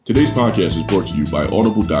Today's podcast is brought to you by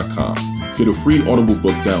Audible.com. Get a free Audible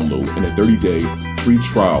book download and a 30-day free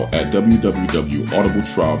trial at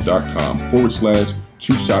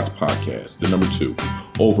www.audibletrial.com/2 Shots Podcast, the number 2.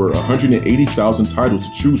 Over 180,000 titles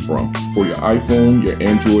to choose from for your iPhone, your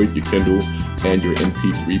Android, your Kindle, and your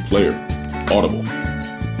MP3 player. Audible.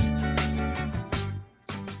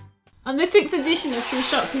 On this week's edition of Two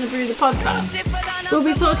Shots in the Brew, the podcast, we'll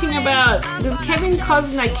be talking about, does Kevin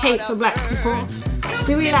Costner cape for black people?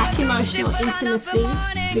 Do we lack emotional intimacy?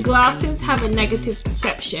 Do glasses have a negative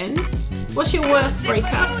perception? What's your worst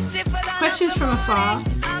breakup? Questions from afar.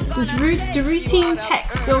 Do routine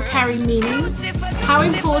texts still carry meaning? How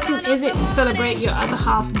important is it to celebrate your other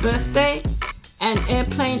half's birthday? And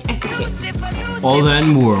airplane etiquette. All that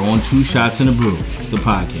and more on Two Shots in a Brew, the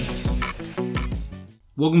podcast.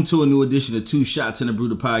 Welcome to a new edition of Two Shots in a Brew,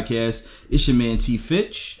 the podcast. It's your man T.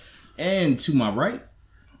 Fitch. And to my right,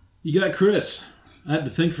 you got Chris. I had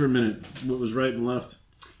to think for a minute what was right and left.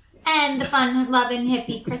 And the fun-loving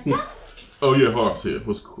hippie Krista. Oh yeah, Harv's here.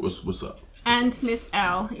 What's up? And Miss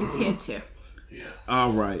L is here too. Yeah.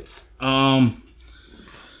 All right. We're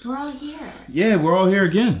all here. Yeah, we're all here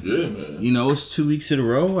again. Yeah, man. You know, it's 2 weeks in a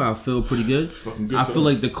row. I feel pretty good. I feel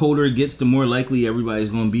like the colder it gets, the more likely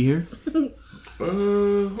everybody's going to be here.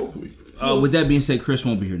 Hopefully. With that being said, Chris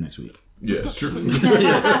won't be here next week. Yeah, it's true.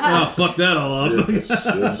 Oh, fuck that all up. Yeah,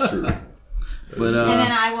 that's true. But and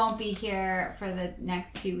then I won't be here for the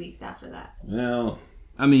next 2 weeks after that. Well,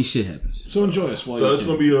 I mean, shit happens. So enjoy us while so it's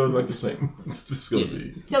going to be like the same. It's just going to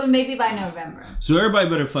be. So maybe by November. So everybody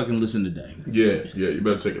better fucking listen today. Yeah, you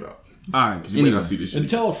better check it out. All right. You may not see this shit. And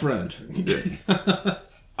tell a friend. Yeah.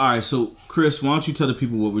 All right, so Chris, why don't you tell the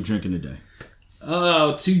people what we're drinking today?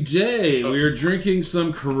 Oh, today we are drinking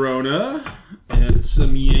some Corona and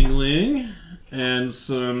some Yingling and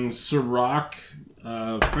some Ciroc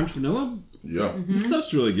French vanilla. Yeah. Mm-hmm. This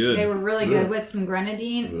stuff's really good. They were really good with some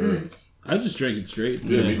grenadine. Mm. I just drank it straight.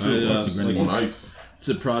 Yeah, me too. On ice. It's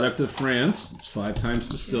a product of France. It's 5 times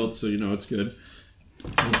distilled, so you know it's good.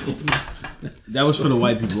 That was for the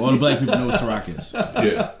white people. All the black people know what Ciroc is.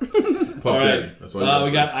 Yeah. All right. That's all we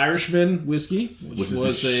got Irishman whiskey, which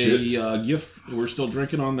was a a gift. We're still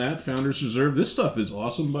drinking on that. Founders Reserve. This stuff is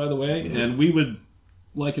awesome, by the way. And we would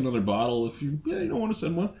like another bottle if you don't want to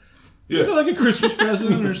send one. Yeah. So like a Christmas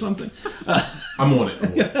present or something. I'm on it.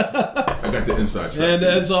 I got the inside track. And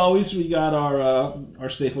as always, we got our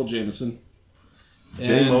staple Jameson.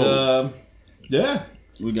 J-Mo. Yeah.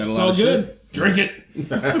 We got a It's lot all of good. shit. Drink it.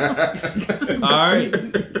 All right.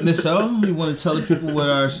 Miss O, you want to tell the people what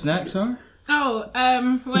our snacks are? Oh,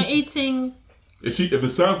 we're eating... If it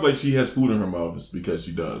sounds like she has food in her mouth, it's because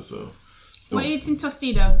she does, so... We're eating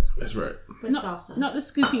Tostitos. That's right. With salsa. Not the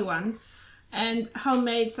scoopy ones. And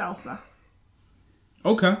homemade salsa.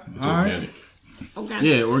 Okay. It's all organic. right. Organic.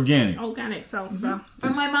 Yeah, organic. Organic salsa.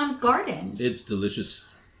 From my mom's garden. It's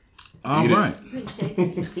delicious. All Eat it. right. Pretty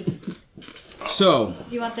tasty. So,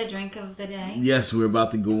 Do you want the drink of the day? yes, we're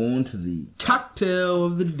about to go on to the cocktail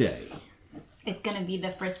of the day. It's going to be the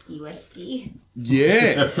Frisky Whiskey.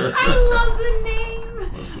 Yeah. I love the name.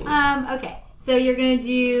 Okay, so you're going to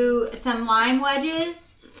do some lime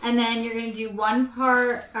wedges, and then you're going to do 1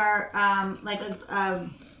 part, or like a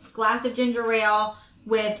glass of ginger ale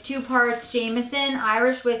with 2 parts Jameson,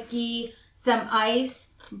 Irish whiskey, some ice.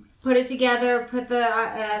 Put it together. Put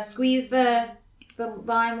the squeeze the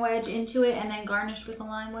lime wedge into it, and then garnish with the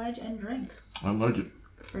lime wedge and drink. I like it.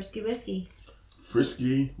 Frisky Whiskey.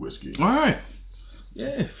 Frisky whiskey. All right.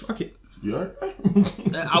 Yeah, fuck it. You all right?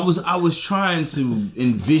 I was trying to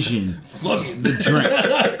envision the drink.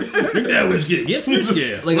 Drink that whiskey. Get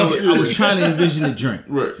frisky. Like I was trying to envision the drink.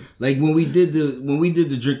 Right. Like when we did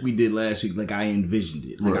the drink we did last week, like I envisioned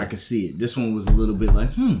it. Like Right. I could see it. This one was a little bit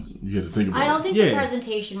like, You had to think about it. I don't think Yeah. the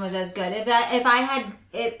presentation was as good. If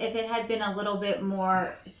it had been a little bit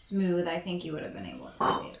more smooth, I think you would have been able to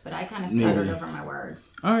see it. But I kind of stuttered over my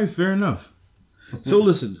words. all right, fair enough. So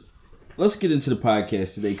listen, let's get into the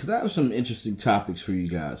podcast today because I have some interesting topics for you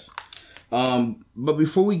guys. But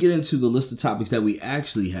before we get into the list of topics that we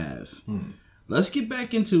actually have, let's get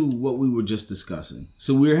back into what we were just discussing.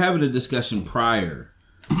 So we were having a discussion prior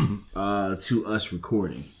to us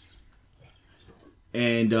recording.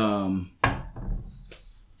 And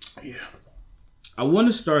I want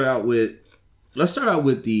to start out with, let's start out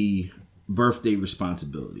with the birthday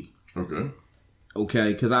responsibility.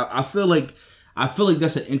 Okay, because I feel like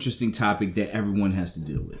that's an interesting topic that everyone has to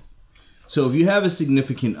deal with. So if you have a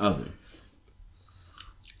significant other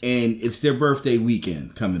and it's their birthday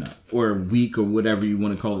weekend coming up, or week, or whatever you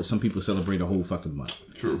want to call it, some people celebrate a whole fucking month.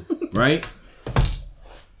 True. Right?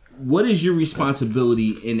 What is your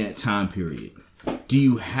responsibility in that time period? do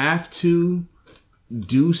you have to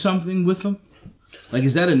do something with them? Like,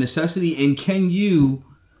 is that a necessity? And can you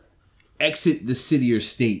exit the city or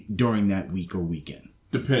state during that week or weekend?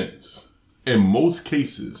 Depends. In most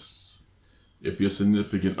cases, if your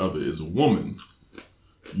significant other is a woman,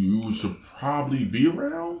 you should probably be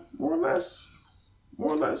around, more or less.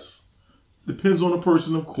 More or less. Depends on the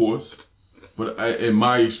person, of course. But in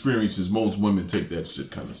my experiences, most women take that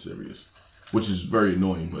shit kind of serious. Which is very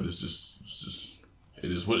annoying, but it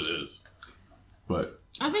is what it is. But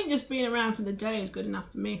I think just being around for the day is good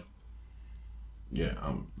enough for me. yeah,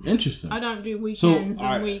 Interesting. I don't do weekends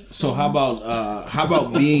and weeks. So how about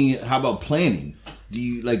planning? Do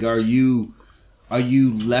you are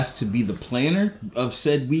you left to be the planner of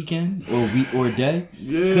said weekend or week or day?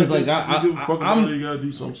 Yeah, because like you gotta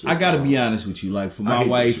do some shit. I gotta be honest with you. Like for my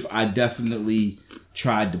wife, I definitely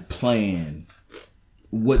tried to plan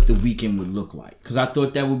what the weekend would look like because I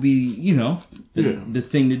thought that would be the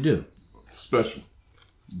thing to do. Special.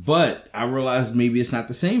 But I realized maybe it's not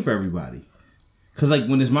the same for everybody. Because, like,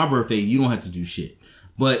 when it's my birthday, you don't have to do shit.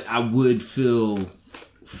 But I would feel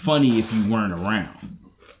funny if you weren't around.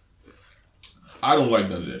 I don't like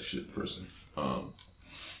none of that shit, personally.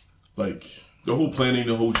 Like, the whole planning,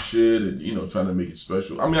 the whole shit, and, trying to make it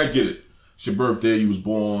special. I mean, I get it. It's your birthday, you was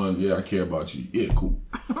born, yeah, I care about you. Yeah, cool.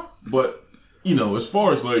 But, as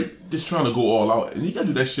far as, like, just trying to go all out, and you gotta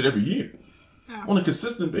do that shit every year. On a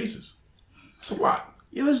consistent basis. It's a lot.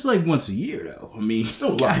 It was like once a year, though. I mean, still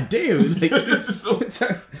a lot. God damn. Like, so with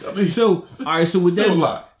that, a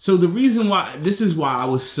lot. So the reason why, this is why I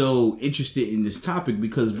was so interested in this topic,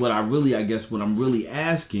 because what I'm really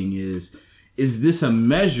asking is this a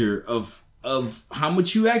measure of how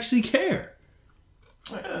much you actually care?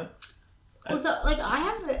 Well, so, like,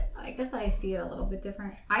 I guess I see it a little bit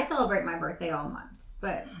different. I celebrate my birthday all month.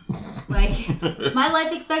 But, like, my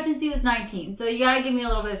life expectancy was 19. So you got to give me a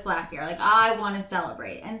little bit of slack here. Like, I want to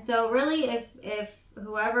celebrate. And so, really, if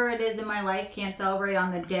whoever it is in my life can't celebrate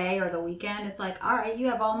on the day or the weekend, it's like, all right, you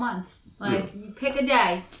have all month. Like, you pick a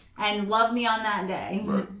day and love me on that day.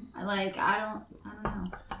 Right. Like, I don't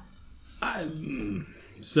know.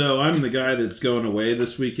 So I'm the guy that's going away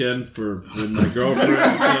this weekend with my girlfriend.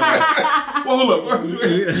 Well, hold up.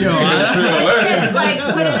 It's like,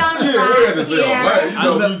 put it on blast.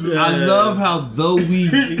 I love how, though we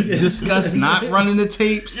discussed not running the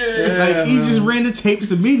tapes, he just ran the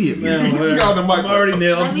tapes immediately. Just got on the mic. I'm already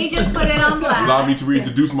nailed. Let me just put it on blast. Allow me to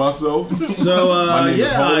reintroduce myself. So, my name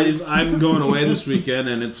is I'm going away this weekend,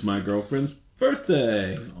 and it's my girlfriend's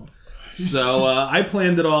birthday. So I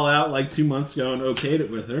planned it all out like 2 months ago and okayed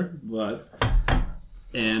it with her,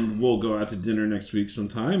 and we'll go out to dinner next week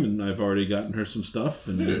sometime, and I've already gotten her some stuff,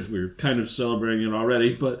 and we're kind of celebrating it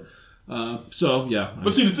already, but so yeah.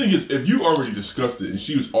 But see, the thing is, if you already discussed it and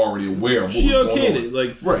she was already aware of what was going on. She okayed it,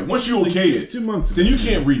 like right. Once you okayed it 2 months ago, then you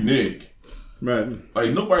can't renege. Right.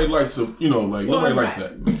 Like nobody likes nobody likes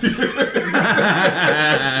that.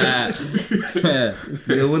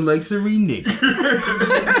 No one likes a renege.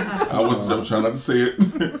 I was trying not to say it.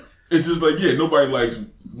 It's just like, nobody likes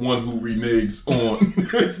one who reneges on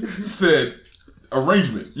said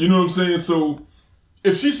arrangement. You know what I'm saying? So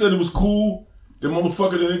if she said it was cool, then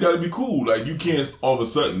motherfucker, then it gotta be cool. Like, you can't all of a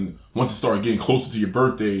sudden, once it started getting closer to your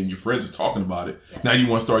birthday and your friends are talking about it, now you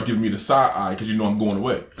want to start giving me the side eye because I'm going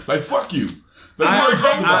away. Like, fuck you. Like, I will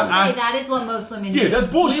say that is what most women do. Yeah, that's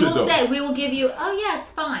bullshit, We will say, we will give you, it's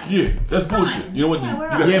fine. Yeah, that's bullshit. You know what?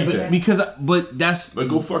 But that's like,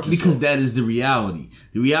 go fuck yourself. Because that is the reality.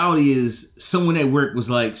 The reality is someone at work was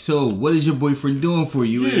like, so what is your boyfriend doing for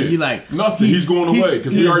you? Yeah. And you're like, nothing. He's going away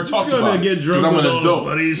because we already talked about it. Because I'm an adult.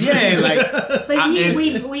 Buddies. Yeah, like. But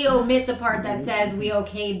we omit the part that says we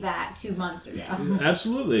okayed that 2 months ago.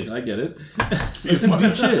 Absolutely, I get it. It's some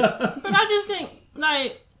deep shit. But I just think,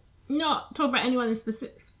 like, not talk about anyone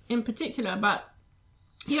in particular, but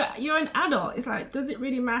you're an adult. It's like, does it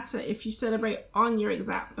really matter if you celebrate on your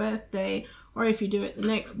exact birthday or if you do it the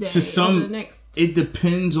next day? To some, or the next... it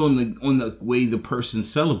depends on the way the person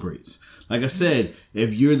celebrates. Like I said,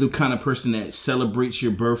 if you're the kind of person that celebrates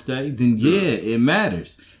your birthday, then it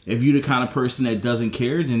matters. If you're the kind of person that doesn't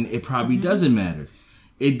care, then it probably doesn't matter.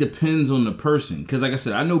 It depends on the person. Because like I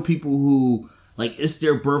said, I know people who, like, it's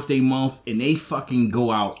their birthday month and they fucking go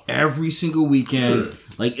out every single weekend.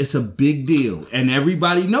 Like, it's a big deal. And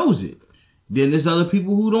everybody knows it. Then there's other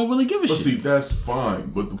people who don't really give a shit. But see, that's fine.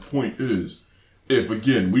 But the point is, if,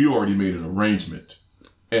 again, we already made an arrangement,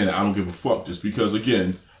 and I don't give a fuck, just because,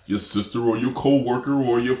 again, your sister or your co-worker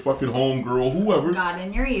or your fucking homegirl, whoever, got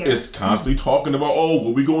in your ear, is constantly talking about,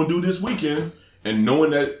 what we going to do this weekend, and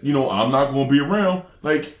knowing that, I'm not going to be around,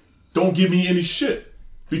 like, don't give me any shit.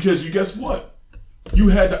 Because you guess what? you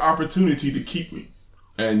had the opportunity to keep me,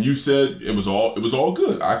 and you said it was all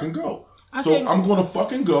good. I can go. So I'm gonna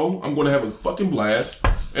fucking go. I'm gonna have a fucking blast,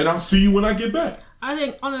 and I'll see you when I get back. I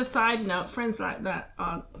think on a side note, friends like that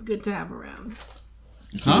are good to have around.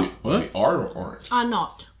 Huh? What? They are or aren't? Are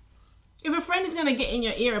not. If a friend is going to get in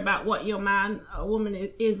your ear about what your man or woman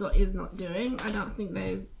is or is not doing, I don't think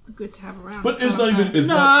they're good to have around. But it's not even. It's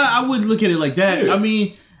I wouldn't look at it like that. Yeah. I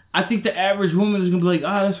mean, I think the average woman is gonna be like,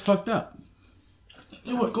 that's fucked up.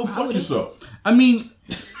 You know what? Go fuck yourself. I mean,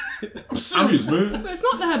 I'm serious, man. But it's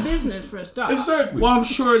not her business for a start. Exactly. well, I'm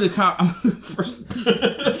sure first.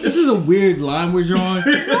 This is a weird line we're drawing.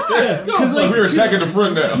 Because we're attacking the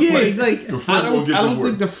friend now. Yeah, I don't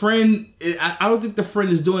think the friend. I don't think the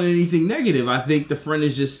friend is doing anything negative. I think the friend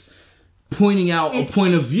is just pointing out a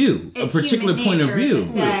point of view, a particular point of view. To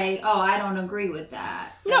say, I don't agree with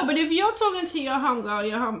that. No, but if you're talking to your homegirl,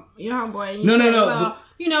 your homeboy, and you No, say, no, well, but-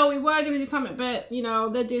 we were going to do something, but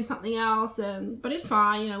they're doing something else, but it's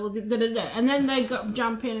fine. We'll do da-da-da. And then they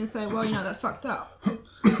jump in and say, well, that's fucked up.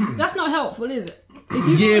 That's not helpful, is it?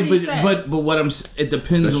 But what it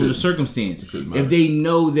depends on the circumstance. If they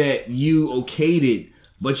know that you okayed it,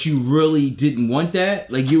 but you really didn't want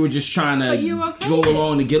that, like you were just trying to go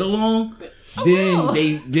along to get along, then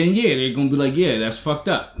they're gonna be like, yeah, that's fucked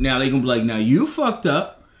up. Now they're gonna be like, now you fucked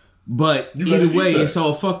up, but either way, it's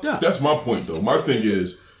all fucked up. That's my point, though. My thing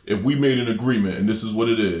is, if we made an agreement and this is what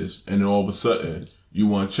it is, and then all of a sudden you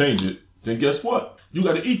want to change it, then guess what? You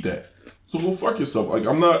got to eat that. So go fuck yourself. Like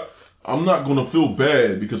I'm not gonna feel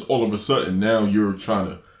bad because all of a sudden now you're trying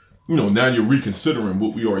to, now you're reconsidering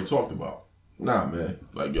what we already talked about. Nah, man.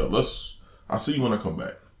 Like I'll see you when I come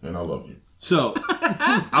back, and I love you. So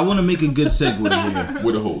I want to make a good segue here.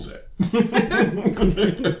 Where the hoes at?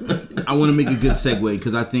 I want to make a good segue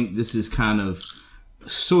because I think this is kind of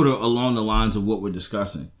sort of along the lines of what we're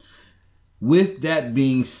discussing. With that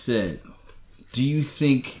being said, do you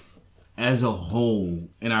think as a whole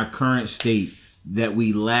in our current state that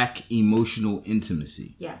we lack emotional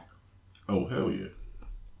intimacy? Yes. Oh, hell yeah.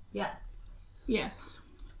 Yes. Yes.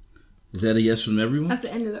 Is that a yes from everyone? That's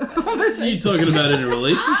the end of the Are conversation. you talking about in a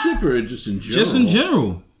relationship or just in general? Just in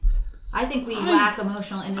general. I think we lack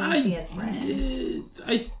emotional intimacy as friends.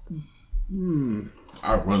 I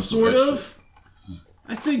run Sort some of.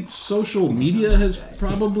 I think social media has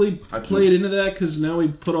probably played into that because now we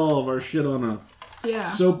put all of our shit on a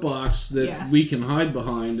soapbox that we can hide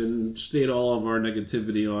behind and state all of our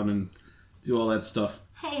negativity on and do all that stuff.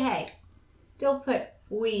 Hey, don't put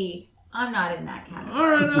we. I'm not in that category. All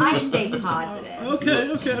right, I stay positive.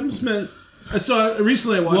 Okay, I'm just meant.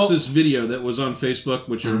 Recently I watched this video that was on Facebook,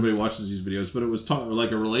 which everybody watches these videos, but it was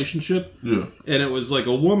like a relationship. Yeah. And it was like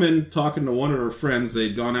a woman talking to one of her friends.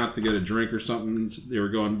 They'd gone out to get a drink or something. They were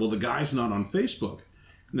going, well, the guy's not on Facebook.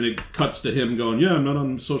 And then it cuts to him going, yeah, I'm not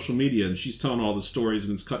on social media. And she's telling all the stories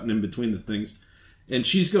and it's cutting in between the things. And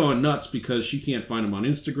she's going nuts because she can't find him on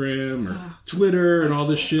Instagram or Twitter and all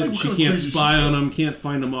this shit. She can't spy on him, can't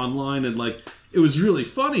find him online. And it was really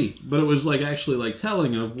funny, but it was actually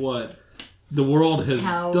telling of what the world has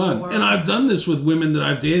done. And I've done this with women that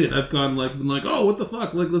I've dated. I've gone been oh, what the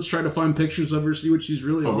fuck? Let's try to find pictures of her, see what she's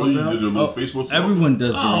really all about. You did a little Facebook stuff? Everyone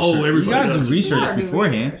does the research. Everybody you gotta does. do research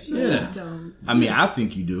beforehand. Yeah. I mean, I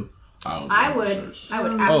think you do. I would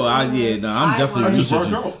absolutely. I'm definitely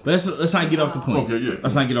researching. But let's not get off the point. Okay, yeah.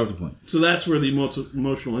 Let's not get off the point. So that's where the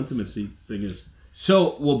emotional intimacy thing is.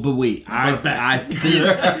 So, but wait, I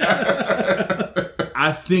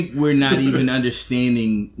think we're not even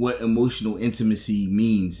understanding what emotional intimacy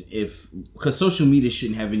means because social media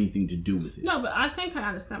shouldn't have anything to do with it. No, but I think I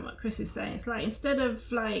understand what Chris is saying. It's instead of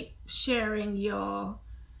sharing your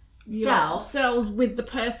selves with the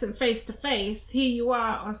person face to face, here you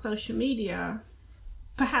are on social media,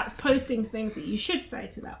 perhaps posting things that you should say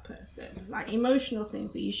to that person, emotional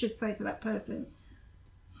things that you should say to that person.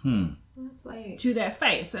 That's why to their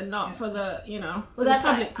face and not for the Well, that's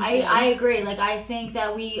why I agree. I think that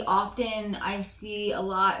I see a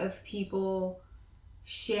lot of people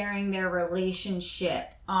sharing their relationship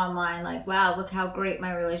online. Wow, look how great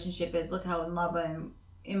my relationship is. Look how in love I am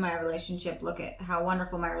in my relationship. Look at how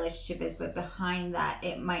wonderful my relationship is. But behind that,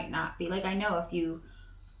 it might not be. I know a few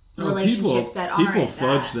relationships that aren't people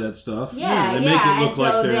fudge that stuff. Yeah, they make it look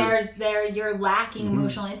like you're lacking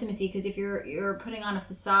emotional intimacy because if you're putting on a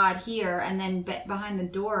facade here and then behind the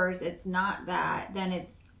doors it's not that, then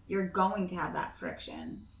you're going to have that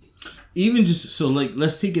friction. Even just so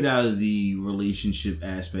let's take it out of the relationship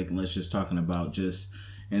aspect and let's just talking about just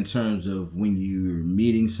in terms of when you're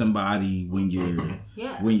meeting somebody, when you're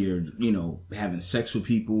having sex with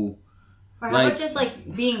people. Or how about just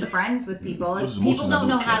like being friends with people? Like people don't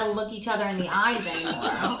know how to look each other in the eyes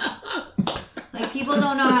anymore. Like people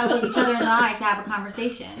don't know how to look each other in the eyes to have a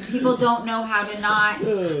conversation. People don't know how to not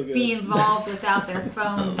be involved without their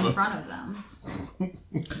phones in front of them.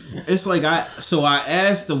 It's like I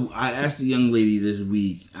asked the young lady this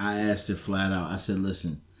week. I asked her flat out. I said,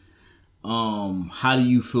 "Listen, how do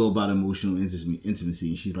you feel about emotional intimacy?"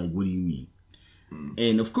 And she's like, "What do you mean?"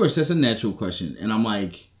 And of course, that's a natural question. And I'm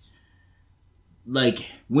like,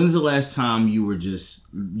 when's the last time you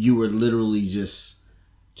were literally just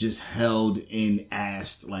held and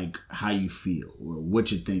asked like how you feel or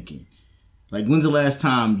what you're thinking? Like, when's the last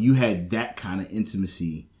time you had that kind of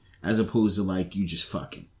intimacy as opposed to like you just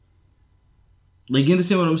fucking? Like, you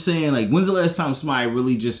understand what I'm saying? Like, when's the last time somebody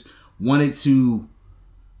really just wanted to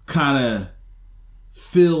kind of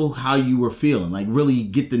feel how you were feeling? Like, really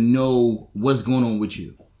get to know what's going on with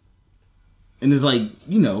you. And it's like,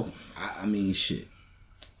 I mean, shit.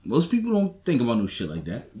 Most people don't think about no shit like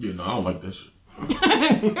that. Yeah, no, I don't like that shit.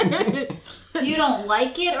 You don't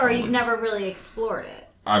like it, or you've never really explored it?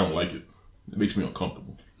 I don't like it. It makes me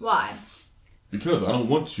uncomfortable. Why? Because I don't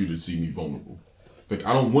want you to see me vulnerable. Like,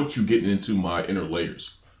 I don't want you getting into my inner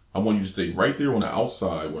layers. I want you to stay right there on the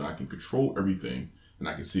outside where I can control everything and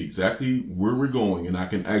I can see exactly where we're going and I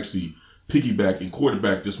can actually piggyback and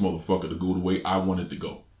quarterback this motherfucker to go the way I want it to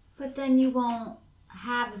go. But then you won't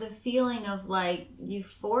have the feeling of like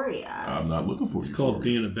euphoria. I'm not looking for It's euphoria. called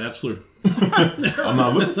being a bachelor. I'm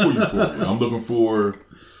not looking for euphoria. I'm looking for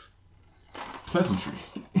pleasantry.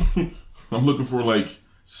 I'm looking for like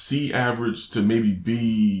C average to maybe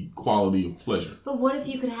B quality of pleasure. But what if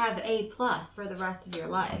you could have A+ for the rest of your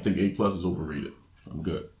life? I think A+ is overrated. I'm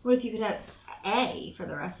good. What if you could have A for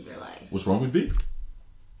the rest of your life? What's wrong with B?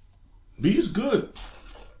 B is good.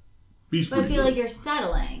 B's But I pretty feel good. like you're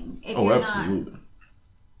settling if Oh, you're absolutely.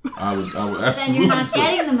 I would not. Then absolutely. you're not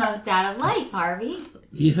say- getting the most out of life, Harvey.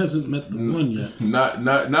 He hasn't met the one yet. Not in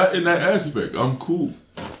that aspect. I'm cool.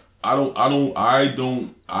 I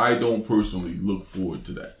don't personally look forward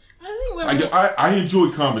to that. I think I enjoy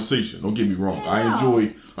conversation. Don't get me wrong. I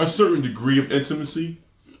enjoy a certain degree of intimacy,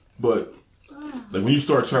 but like when you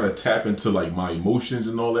start trying to tap into like my emotions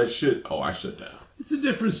and all that shit, I shut down. It's a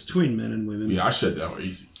difference between men and women. Yeah, I shut down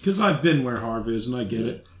easy. Because I've been where Harv is, and I get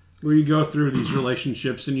it. Where you go through these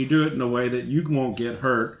relationships and you do it in a way that you won't get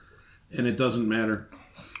hurt, and it doesn't matter.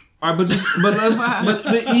 All right,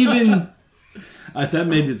 but even That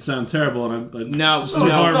made it sound terrible, and I now, threw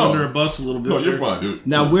Harv no. under a bus a little bit. No, you're there. fine, dude.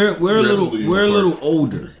 now Yeah. we're a absolutely little retarded.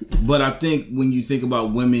 older, but I think when you think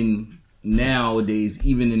about women nowadays,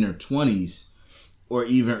 even in their 20s or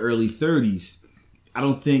even early 30s, I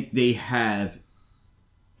don't think they have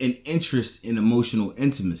an interest in emotional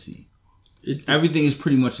intimacy. Everything is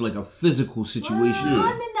pretty much like a physical situation. Well,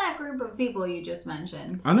 I'm in that group of people you just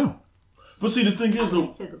mentioned. I know. But see, the thing is, I though.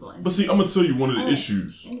 like physical intimacy. But see, I'm gonna tell you one of the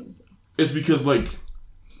issues. It's because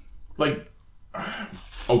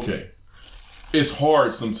okay, it's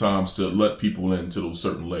hard sometimes to let people into those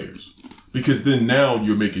certain layers because then now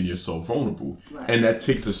you're making yourself vulnerable, and that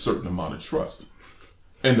takes a certain amount of trust.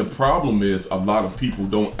 And the problem is a lot of people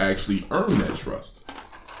don't actually earn that trust.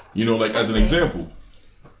 Like as an example,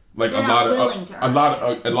 like They're not willing to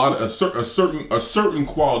earn a certain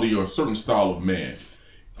quality or a certain style of man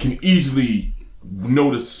can easily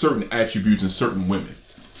notice certain attributes in certain women.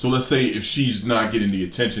 So let's say if she's not getting the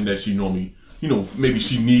attention that she normally, maybe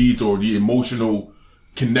she needs, or the emotional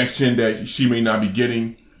connection that she may not be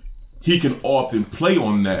getting, he can often play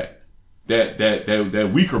on that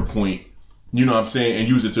weaker point, you know what I'm saying, and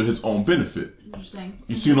use it to his own benefit. Interesting.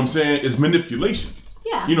 You see what I'm saying? It's manipulation.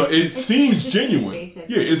 Yeah. It seems just genuine. basic.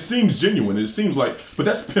 Yeah, it seems genuine. It seems like, but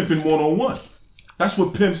that's pimping 101. That's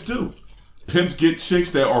what pimps do. Pimps get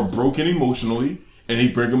chicks that are broken emotionally, and they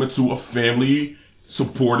bring them into a family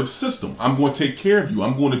supportive system. I'm going to take care of you.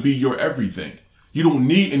 I'm going to be your everything. You don't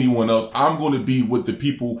need anyone else. I'm going to be what the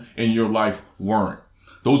people in your life weren't.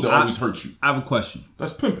 Those that always hurt you. I have a question.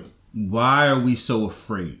 That's pimping. Why are we so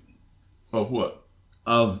afraid Of what?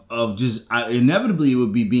 of just inevitably it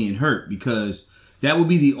would be being hurt, because that would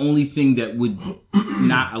be the only thing that would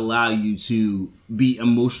not allow you to be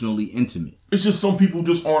emotionally intimate. It's just some people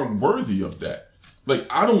just aren't worthy of that. Like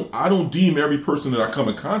I don't deem every person that I come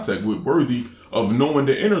in contact with worthy of knowing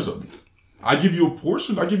the inners of me. I give you a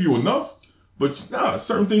portion, I give you enough, but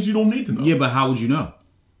certain things you don't need to know. Yeah, but how would you know?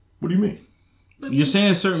 What do you mean? You're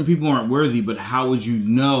saying certain people aren't worthy, but how would you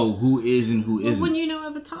know who is and who isn't? when you know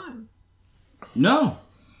over time. No,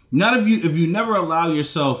 not if you never allow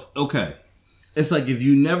yourself. Okay, it's like if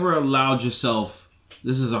you never allowed yourself.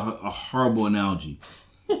 This is a horrible analogy.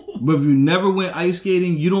 But if you never went ice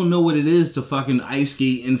skating, you don't know what it is to fucking ice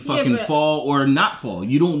skate and fucking fall or not fall.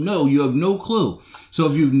 You don't know. You have no clue. So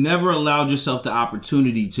if you've never allowed yourself the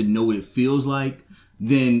opportunity to know what it feels like,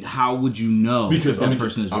 then how would you know because that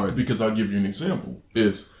person is worthy? Because I'll give you an example.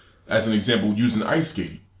 As an example, using ice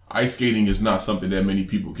skating. Ice skating is not something that many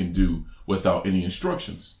people can do without any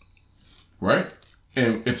instructions. Right?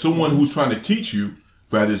 And if someone who's trying to teach you,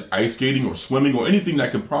 whether it's ice skating or swimming or anything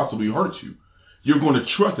that could possibly hurt you, you're going to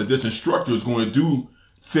trust that this instructor is going to do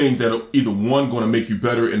things that are either one, going to make you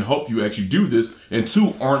better and help you actually do this, and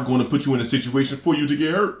two, aren't going to put you in a situation for you to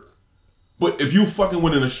get hurt. But if you fucking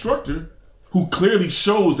with an instructor who clearly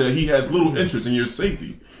shows that he has little interest in your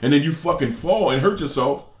safety, and then you fucking fall and hurt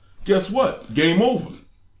yourself, guess what? Game over.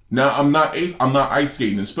 Now I'm not ice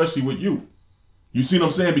skating, especially with you. You see what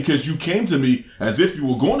I'm saying? Because you came to me as if you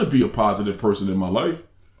were going to be a positive person in my life.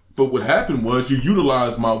 But what happened was you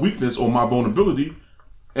utilized my weakness or my vulnerability,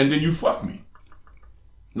 and then you fucked me.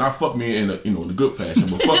 Not fuck me in a good fashion,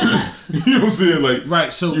 but fuck me. You know what I'm saying? Like,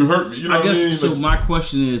 right. So you hurt me. You know what I mean? So like, my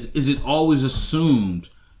question is it always assumed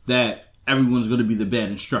that everyone's going to be the bad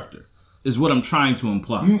instructor? Is what I'm trying to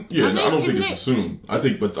imply. Yeah, I don't think it's assumed. I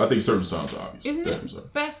think certain signs are obvious. Isn't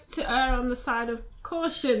it best to err on the side of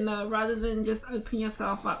caution, though, rather than just open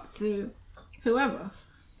yourself up to whoever?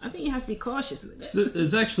 I think you have to be cautious with it. So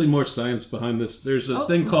there's actually more science behind this. There's a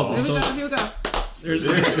thing called here we go. There's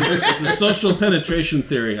the social penetration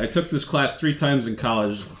theory. I took this class 3 times in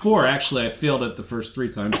college. 4, actually. I failed it the first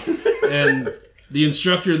 3 times. And the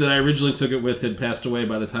instructor that I originally took it with had passed away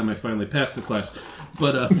by the time I finally passed the class.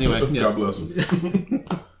 But anyway, yeah. God bless him.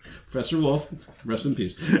 Professor Wolf, rest in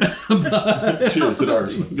peace. Cheers to the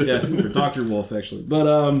Irishman. Yeah, or Dr. Wolf, actually. But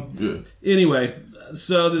anyway,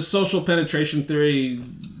 so the social penetration theory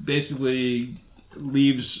basically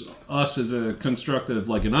leaves us as a constructive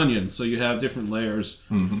like an onion. So you have different layers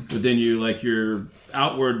within you. Like your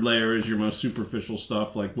outward layer is your most superficial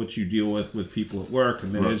stuff, like what you deal with people at work.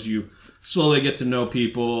 And then as you slowly get to know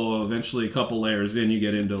people, eventually a couple layers in, you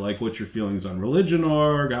get into like what your feelings on religion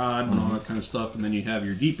are, God, and all that kind of stuff. And then you have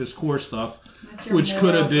your deepest core stuff, which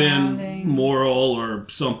could have been moral or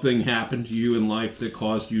something happened to you in life that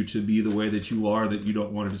caused you to be the way that you are that you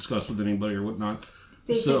don't want to discuss with anybody or whatnot.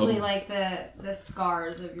 Basically, like the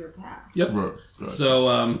scars of your past. Yep. Right.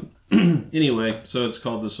 So, anyway, so it's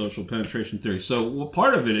called the social penetration theory. So, what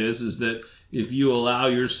part of it is that if you allow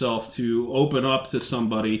yourself to open up to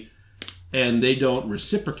somebody and they don't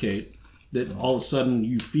reciprocate, that all of a sudden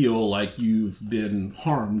you feel like you've been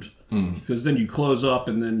harmed because then you close up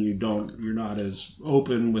and then you're not as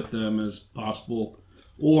open with them as possible.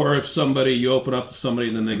 Or if you open up to somebody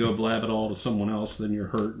and then they go blab it all to someone else, then you're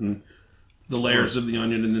hurt and the layers of the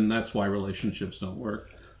onion, and then that's why relationships don't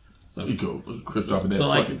work. So, you go, Chris dropping that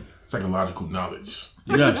fucking psychological knowledge.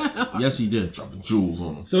 Yes, he did. Dropping jewels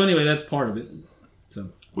on him. So anyway, that's part of it. So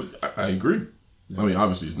I agree. I mean,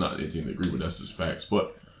 obviously, it's not anything to agree with. That's just facts.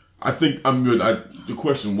 But I think I'm good. The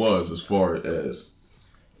question was as far as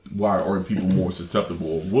why are people more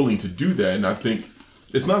susceptible or willing to do that, and I think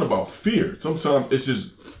it's not about fear. Sometimes it's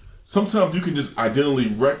just. Sometimes you can just identically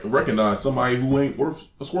recognize somebody who ain't worth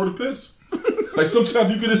a squirt of piss. Like,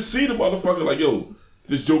 sometimes you can just see the motherfucker like, yo,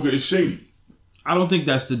 this joker is shady. I don't think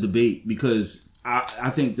that's the debate because I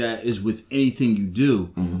think that is with anything you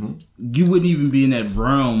do. You wouldn't even be in that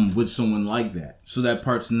realm with someone like that. So that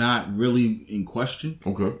part's not really in question.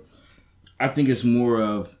 Okay. I think it's more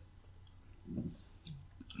of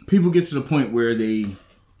people get to the point where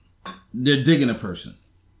they're digging a person,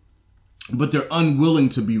 but they're unwilling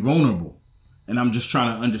to be vulnerable. And I'm just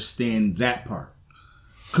trying to understand that part.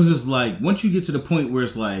 Because it's like, once you get to the point where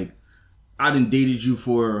it's like, I done dated you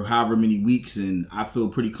for however many weeks and I feel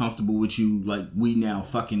pretty comfortable with you, like we now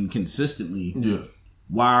fucking consistently. Yeah.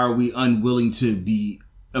 Why are we unwilling to be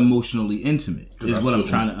emotionally intimate is what I'm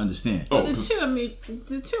trying to understand. But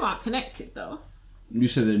the two aren't connected though. You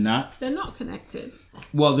said they're not? They're not connected.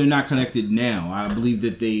 Well, they're not connected now. I believe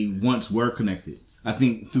that they once were connected. I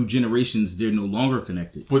think through generations, they're no longer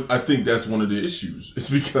connected. But I think that's one of the issues.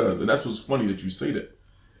 It's because, and that's what's funny that you say that.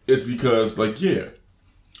 It's because, like, yeah,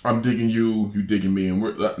 I'm digging you, you digging me, and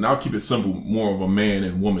now I'll keep it simple, more of a man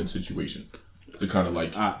and woman situation. To kind of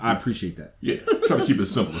like... I appreciate that. Yeah, try to keep it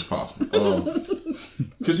as simple as possible.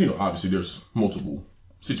 Because, obviously there's multiple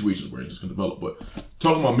situations where it just can develop. But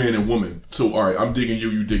talking about man and woman, so, all right, I'm digging you,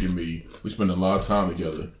 you digging me. We spend a lot of time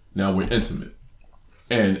together. Now we're intimate.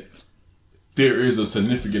 And there is a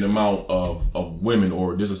significant amount of women,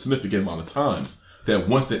 or there's a significant amount of times that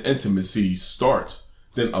once the intimacy starts,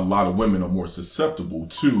 then a lot of women are more susceptible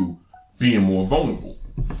to being more vulnerable.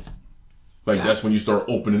 Like, that's when you start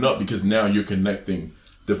opening up because now you're connecting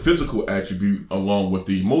the physical attribute along with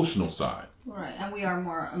the emotional side. Right, and we are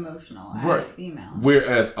more emotional as Right. females.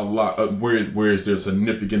 Whereas whereas there's a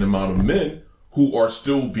significant amount of men who are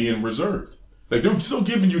still being reserved. Like they're still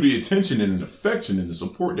giving you the attention and the affection and the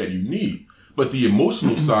support that you need, but the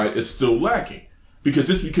emotional side is still lacking. Because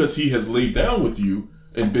just because he has laid down with you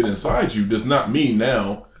and been inside you does not mean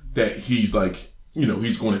now that he's like,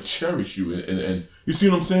 he's going to cherish you and you see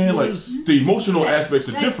what I'm saying? Like the emotional aspects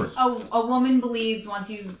are different. A woman believes most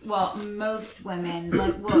women,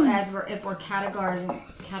 if we're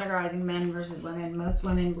categorizing men versus women, most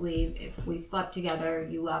women believe if we've slept together,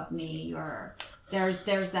 you love me, there's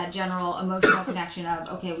that general emotional connection of,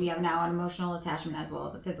 okay, we have now an emotional attachment as well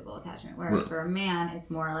as a physical attachment. Whereas for a man,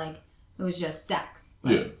 it's more like it was just sex.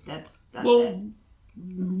 That's it.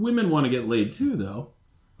 Women want to get laid too, though.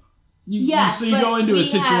 You but go into a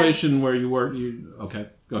situation where okay,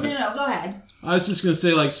 go ahead. No, go ahead. I was just going to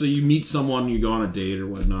say, so you meet someone, you go on a date or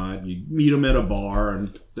whatnot, you meet them at a bar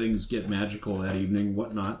and things get magical that evening,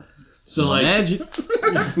 whatnot. So magic.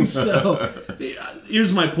 So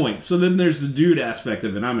here's my point. So then there's the dude aspect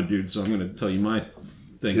of it. I'm a dude, so I'm going to tell you my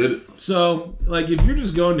thing. Good. So if you're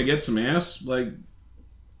just going to get some ass,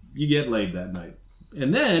 you get laid that night.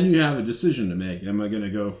 And then you have a decision to make. Am I going to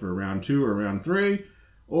go for round 2 or round 3?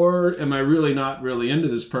 Or am I really not really into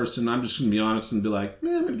this person? I'm just going to be honest and be like,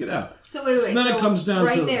 I'm going to get out. So wait. So then it comes down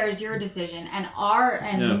right to... there is your decision. And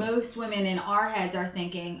most women in our heads are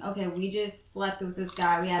thinking, okay, we just slept with this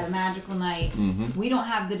guy. We had a magical night. Mm-hmm. We don't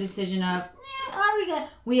have the decision of, are we good?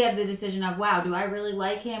 We have the decision of, wow, do I really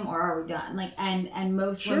like him or are we done? And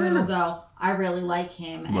most women will go, I really like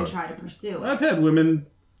him and try to pursue it. I've had women...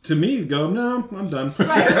 to me, go, no, I'm done. Right.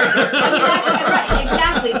 Right,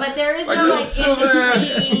 exactly. But there is no, in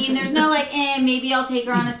between. There's no, maybe I'll take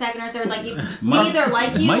her on a second or third. We either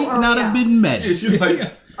like you might or not have been magic. Yeah, she's like,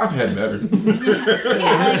 I've had better.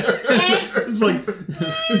 It's like,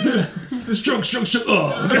 stroke.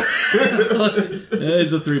 Oh.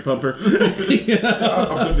 It's a 3-pumper. I've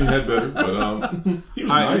definitely had better, but he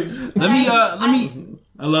was nice. Let me.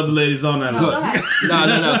 I love the ladies all night. Go ahead.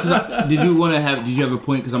 No. Did you have a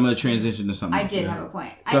point? Because I'm going to transition to something. I did have a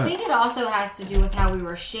point. I think it also has to do with how we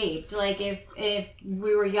were shaped. If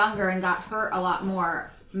we were younger and got hurt a lot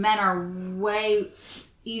more, men are way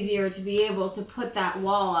easier to be able to put that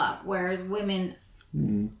wall up, whereas women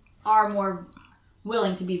are more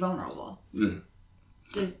willing to be vulnerable. Yeah.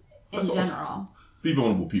 Just in general. Awesome. Be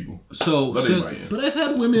vulnerable, people. But I've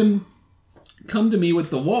had women come to me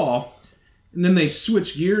with the wall. And then they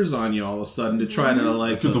switch gears on you all of a sudden to try to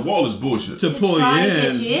because the wall is bullshit to pull you in.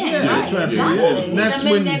 Get you in. Yeah, right, try to exactly. pull you in. It's a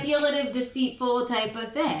manipulative, deceitful type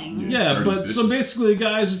of thing. Yeah, but so basically,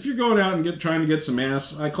 guys, if you're going out and trying to get some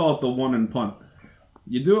ass, I call it the one and punt.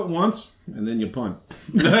 You do it once and then you punt,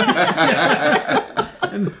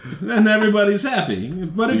 and then everybody's happy.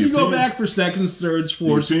 But if you go back for seconds, thirds,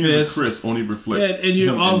 fourths, fifths, Chris only reflect, and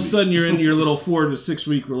you all of a sudden you're in your little 4 to 6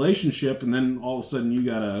 week relationship, and then all of a sudden you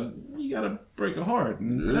gotta break a heart.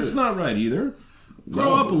 And that's not right either.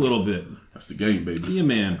 Grow up a little bit. That's the game, baby. Be a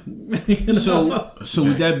man. So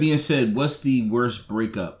with that being said, what's the worst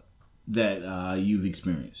breakup that you've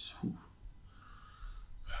experienced?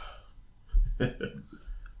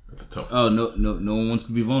 That's a tough one. Oh, no one wants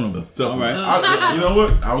to be vulnerable. That's tough. All right. You know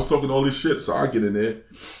what? I was talking all this shit, so I get in there.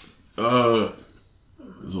 It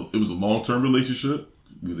was a long-term relationship.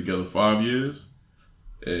 We were together 5 years,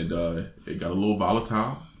 and it got a little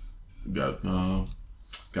volatile. Got a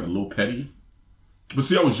little petty. But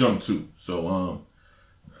see, I was young too. So,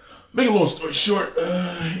 make a long story short,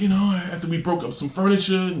 after we broke up some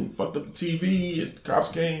furniture and fucked up the TV and the cops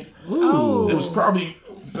came, it was probably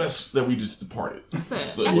best that we just departed.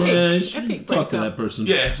 So, talk to that person.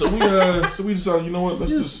 Yeah, so we decided, you know what,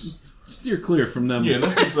 let's just steer clear from them. Yeah,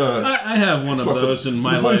 let's just I have one of those in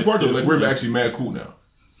my life. The funny part, we're actually mad cool now.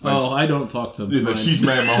 I don't talk to them. Yeah, she's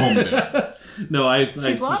mad my homie now. No,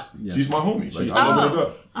 She's what? She's my homie. I love her to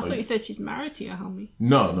death. I thought you said she's married to your homie.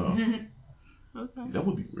 No. Okay. That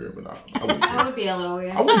would be weird, but I wouldn't care. That would be a little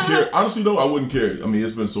weird. I wouldn't care. Honestly, though, I wouldn't care. I mean,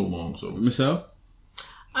 it's been so long. So, Michelle?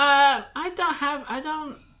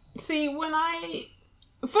 See,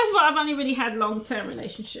 first of all, I've only really had long-term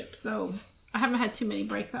relationships, so I haven't had too many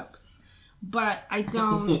breakups. But I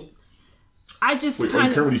just Wait, are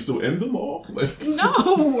you currently still in them all?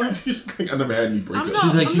 No. She's like, I never had any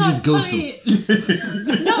breakups. She just ghosted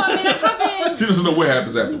them. No, I haven't. She doesn't know what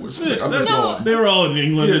happens afterwards. They were all in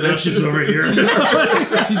England, and now she's over here.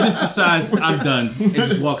 She just decides, I'm done, and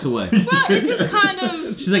just walks away. Well, it just kind of...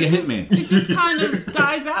 She's like a hitman. It just kind of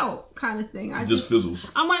dies out, kind of thing. It just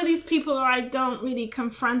fizzles. I'm one of these people where I don't really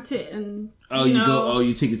confront it and...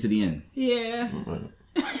 you take it to the end. Yeah. Right.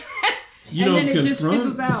 You and don't then it just confront?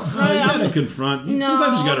 fizzles out. No, you gotta confront. No.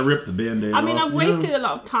 Sometimes you gotta rip the band-aid I mean, off, I've wasted a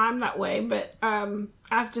lot of time that way, but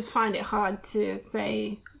I just find it hard to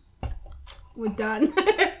say we're done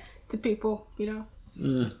to people,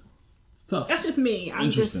 It's tough. That's just me.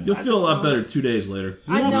 Interesting. You'll feel a lot better 2 days later.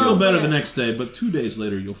 You I won't know, feel better but- the next day, but 2 days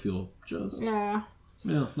later you'll feel just, Yeah.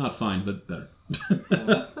 not fine, but better.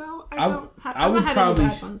 So I would probably. Bad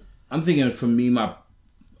ones. I'm thinking for me, I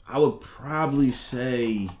would probably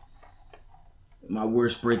say my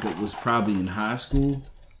worst breakup was probably in high school,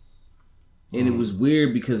 and it was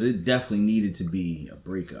weird because it definitely needed to be a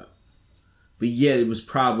breakup, but yet it was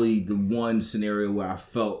probably the one scenario where I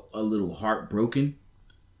felt a little heartbroken.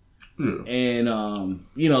 Yeah. And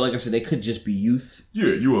like I said, they could just be youth.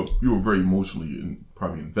 Yeah, you were very emotionally and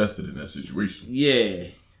probably invested in that situation. Yeah,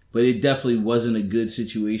 but it definitely wasn't a good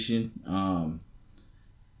situation. I'm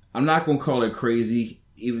not gonna call her crazy,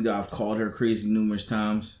 even though I've called her crazy numerous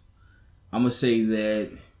times. I'm gonna say that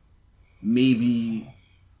maybe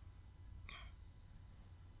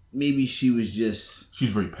she was just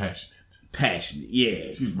She's very passionate.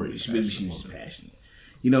 Yeah, She's very maybe passionate. she was passionate.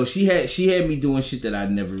 She had me doing shit that I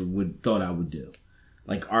never thought I would do,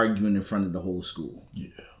 like arguing in front of the whole school. Yeah.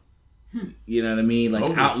 You know what I mean?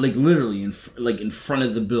 Like out, like literally in front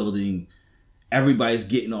of the building, everybody's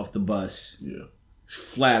getting off the bus. Yeah.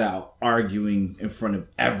 Flat out arguing in front of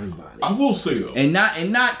everybody. I will say though, and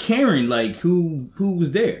not caring like who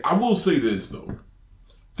was there. I will say this though,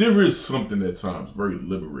 there is something at times very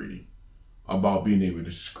liberating about being able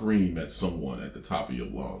to scream at someone at the top of your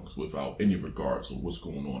lungs without any regards of what's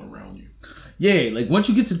going on around you. Yeah, like once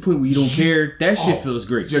you get to the point where you don't care, that shit feels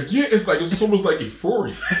great. Yeah, it's almost like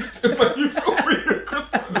euphoria. It's like euphoria.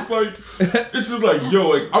 It's just like, yo,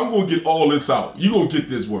 like I'm gonna get all this out. You gonna get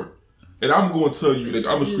this work. And I'm going to tell you, like,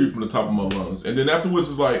 I'm going to scream from the top of my lungs. And then afterwards,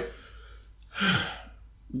 it's like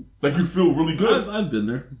you feel really good. I've been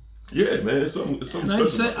there. Yeah, man. It's something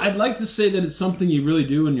special. I'd like to say that it's something you really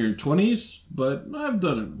do in your 20s, but I've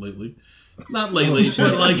done it lately. Not lately,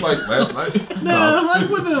 but like last night? No, like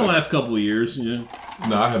within the last couple of years, yeah.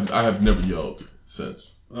 No, I have never yelled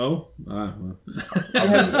since. Oh? Well.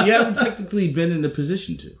 You haven't technically been in a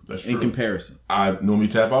position to. That's in true. comparison. I normally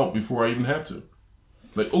tap out before I even have to.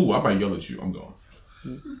 Like, oh, I might yell at you. I'm gone.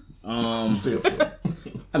 Stay up for it.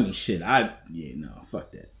 I mean, shit.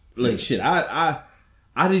 Fuck that. Like, shit. I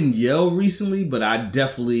didn't yell recently, but I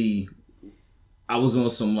was on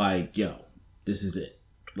some like, yo, this is it.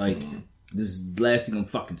 Like, this is the last thing I'm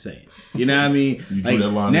fucking saying. You know what I mean? You like, drew that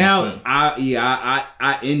line now,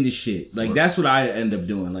 I end the shit. Like, that's what I end up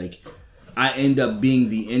doing. Like, I end up being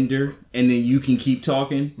the ender, and then you can keep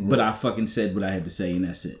talking, but I fucking said what I had to say, and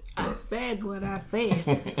that's it. I said what I said.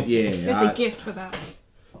 Yeah. There's a gift for that.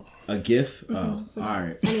 A gift? Oh, all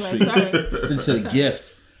right. Anyway, sorry. It's a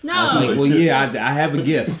gift. No. I was like, well, yeah, I have a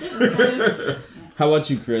gift. How about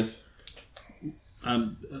you, Chris?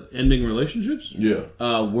 Ending relationships? Yeah.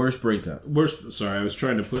 Worst breakup. Sorry, I was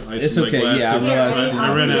trying to put ice It's in my okay, glass. yeah, I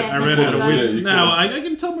realized. I ran out of whiskey. you Now, I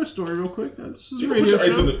can tell my story real quick. This is a You can put radio your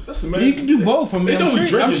ice in show. the... Listen, man. You can do both. I mean, They know we I'm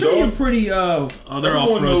drinking, sure dog. you're pretty. Oh, they're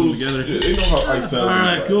all Everyone frozen knows- together. Yeah, they know how ice sounds. All in the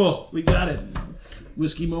right, glass. cool. We got it.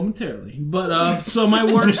 Whiskey momentarily. But, so my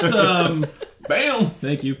worst... Bam!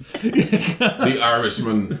 Thank you. The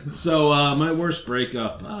Irishman. So, my worst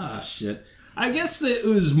breakup. Shit. I guess it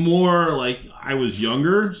was more like I was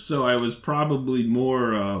younger, so I was probably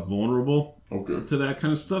more vulnerable to that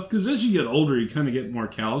kind of stuff. Because as you get older, you kind of get more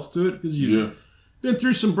callous to it because you've been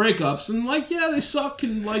through some breakups. And, like, yeah, they suck.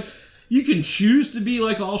 And, like, you can choose to be,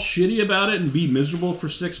 like, all shitty about it and be miserable for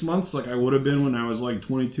 6 months like I would have been when I was, like,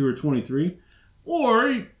 22 or 23.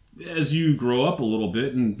 Or, as you grow up a little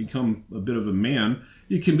bit and become a bit of a man,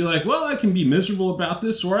 you can be like, well, I can be miserable about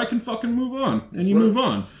this, or I can fucking move on. And you move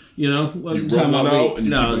on. You know? You roll one out and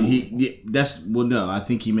you keep it moving. No, I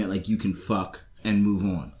think he meant like you can fuck and move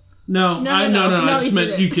on. No, I just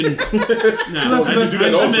meant you can. That's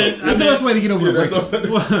the best way to get over a breakup.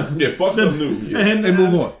 Yeah, fuck something new. Yeah. And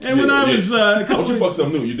move on. And when I was a couple Once you fuck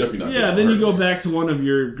something new, you're definitely not. yeah, then you go back to one of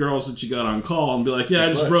your girls that you got on call and be like, yeah, I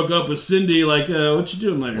just broke up with Cindy. Like, what you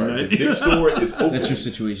doing later Right. tonight? The dick store is open. That's your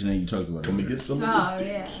situation that you talked about. Let me get some of this.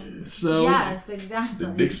 yeah. So Yes, exactly.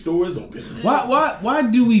 The dick store is open. Why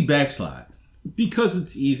do we backslide? because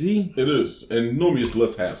it's easy. It is, and normally it's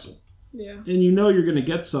less hassle. Yeah. And you know you're going to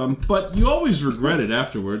get some, but you always regret it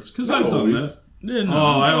afterwards, because I've done always. that. Yeah, no.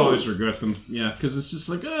 I always regret them. Yeah, because it's just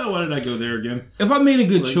like, oh, why did I go there again? If I made a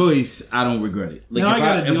good choice, I don't regret it. Like Now I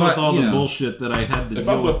got to if deal with all you the know, bullshit that I had to If deal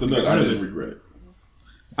I with. bust a to nut, get I rid of didn't it. regret it.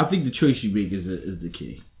 I think the choice you make is the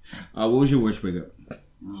key. What was your worst breakup?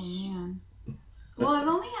 Oh man. Well, I've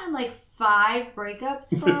only had like 5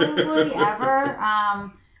 breakups probably ever.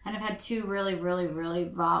 And I've had 2 really, really, really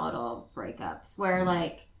volatile breakups where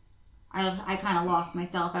like I kind of lost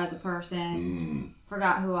myself as a person,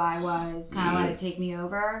 forgot who I was, kind of let it take me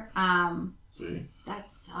over. That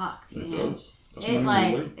sucked, man.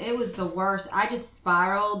 It was the worst. I just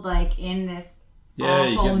spiraled like in this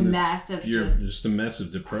awful mess of just a mess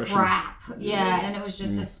of depression. Crap. Yeah, and it was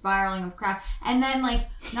just a spiraling of crap. And then like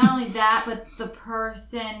not only that, but the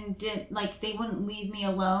person didn't like they wouldn't leave me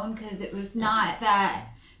alone because it was not that.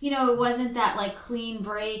 You know, it wasn't that like clean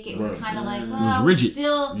break. It was kind of like, well, it was rigid. we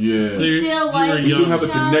still we still have a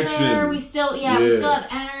connection. We still have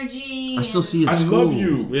energy. I still see you at I school. love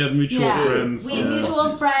you. We have mutual friends. We have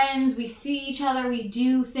mutual friends. We see each other. We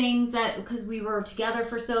do things that because we were together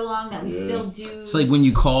for so long that we still do. It's like when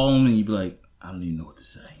you call them and you be like, I don't even know what to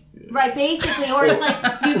say. Right, basically, or it's like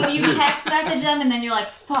you text message them and then you're like,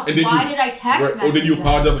 "Fuck, why did I text message?" Or then you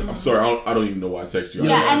apologize, like, "I'm sorry, I don't even know why I text you."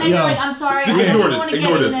 Yeah, and then you're like, "I'm sorry, just I ignore don't want to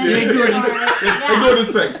ignore get this. in this." Ignore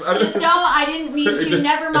this text. I didn't mean to.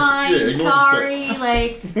 Never mind. Sorry,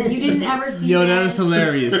 like you didn't ever see. Yo, that is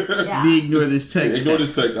hilarious. The ignore this text. Ignore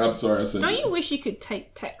this text. I'm sorry, I said. Don't you wish you could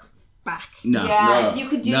take texts back? No. Yeah, if you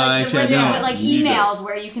could do like emails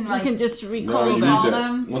where you can like just recall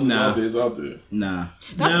them. Once it's out there, it's out there. Nah.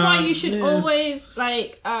 That's why you should always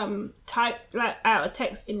like type like out a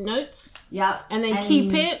text in notes. Yep. And then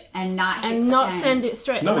keep it and not send it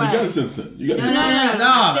straight away. No, you gotta send. You gotta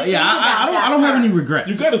No. Yeah, I don't have any regrets.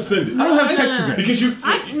 You gotta send it. I don't have text regrets because you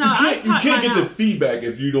can't get the feedback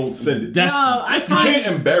if you don't send it. You can't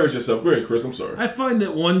embarrass yourself. Go ahead, Chris. I'm sorry. I find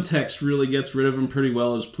that one text really gets rid of them pretty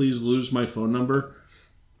well. Is please lose my phone number.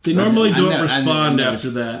 They normally don't respond after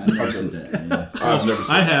that. I never said that. I've never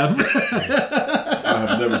said I have. I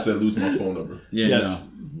have never said lose my phone number. Yeah, yes.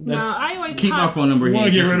 No, I always keep my phone number here. Want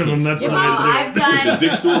to get rid of them? That's I've done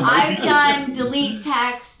delete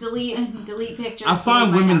text, delete pictures. I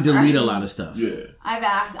find women delete a lot of stuff. Yeah.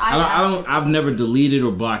 I've never deleted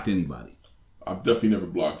or blocked anybody. I've definitely never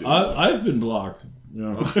blocked anybody. I've been blocked.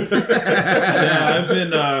 Yeah.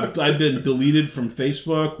 I've been deleted from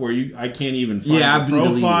Facebook where I can't even find I've been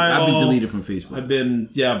profile. deleted. I've been deleted from Facebook. I've been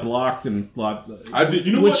blocked and blocked. I did.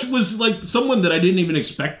 You know which was like someone that I didn't even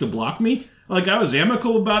expect to block me. Like I was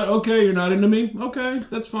amicable about it. Okay, you're not into me. Okay,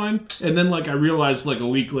 that's fine. And then like I realized like a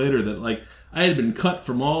week later that like I had been cut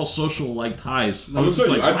from all social like ties. And I was just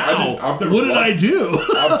like, wow, what did I do?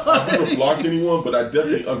 I've never blocked anyone, but I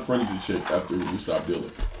definitely unfriended the chick after we stopped dealing.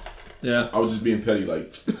 Yeah, I was just being petty,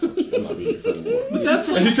 like I'm not being your friend anymore. But that's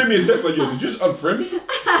and she sent me a text like, "Yo, did you just unfriend me?"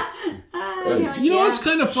 You know what's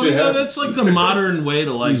kind of funny though? That's like the modern way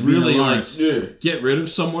to like really like get rid of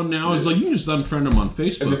someone now. Is like you can just unfriend them on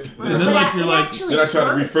Facebook, and then like you're like. Then I tried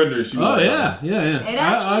to refriend her. She was It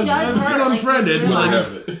actually does hurt. I've been unfriended like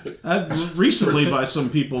recently by some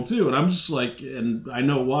people too, and I'm just like, and I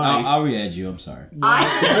know why. I'll re-add you. I'm sorry.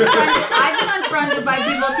 I've been unfriended by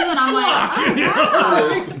people too, and I'm like,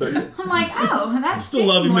 I'm like, oh, that's still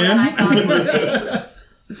love you, more man. than I thought it would be.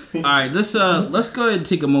 All right, let's go ahead and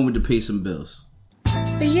take a moment to pay some bills.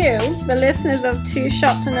 For you, the listeners of Two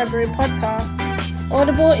Shots and a Brew podcast,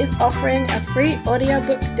 Audible is offering a free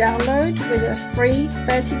audiobook download with a free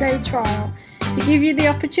 30-day trial to give you the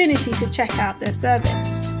opportunity to check out their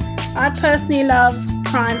service. I personally love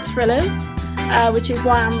crime thrillers, which is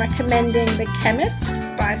why I'm recommending The Chemist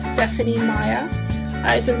by Stephanie Meyer.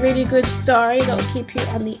 It's a really good story that will keep you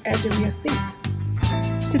on the edge of your seat.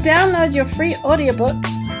 To download your free audiobook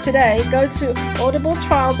today, go to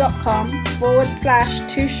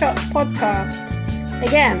audibletrial.com/2shotspodcast.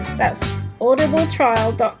 Again, that's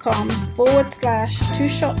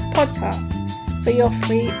audibletrial.com/2shotspodcast for your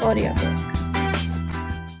free audiobook.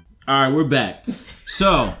 All right, we're back.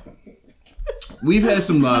 So, we've had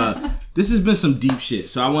some, this has been some deep shit.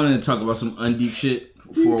 So I wanted to talk about some undeep shit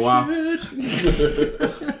for a while.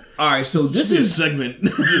 All right, so this is segment.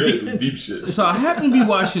 Deep shit. So I happened to be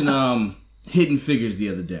watching Hidden Figures the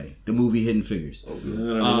other day, the movie Hidden Figures. I don't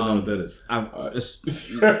even know what that is. That's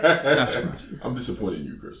surprising. I'm disappointed in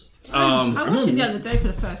you, Chris. I watched it the other day for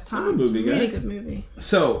the first time. It's a really good movie.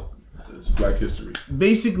 So it's Black History.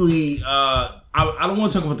 Basically, I don't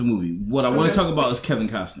want to talk about the movie. What I want to talk about is Kevin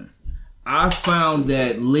Costner. I found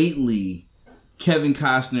that lately, Kevin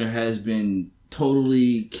Costner has been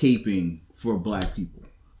totally caping for black people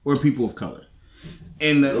or people of color,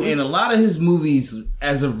 and a lot of his movies,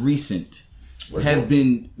 as of recent, have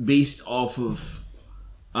been based off of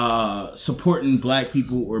supporting black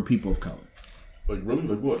people or people of color. Like really?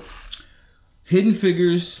 Like what? Hidden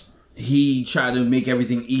Figures. He tried to make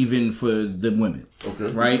everything even for the women. Okay.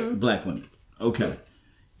 Right? Mm-hmm. Black women. Okay.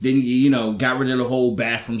 Then you know got rid of the whole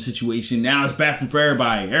bathroom situation. Now it's bathroom for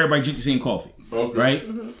everybody. Everybody drink the same coffee. Okay. Right?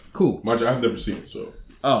 Cool. Mind you, I've never seen it, so.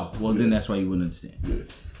 Oh, well, then that's why you wouldn't understand.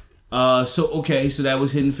 Yeah. So that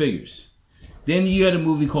was Hidden Figures. Then you had a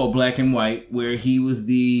movie called Black and White where he was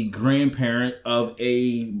the grandparent of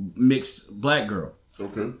a mixed black girl.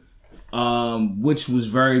 Okay. Which was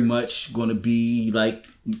very much going to be like,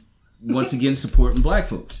 once again, supporting black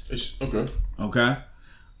folks. Okay. Okay.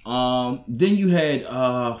 Then you had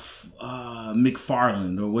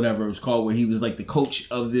McFarland or whatever it was called, where he was like the coach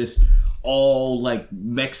of this all like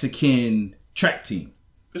Mexican track team.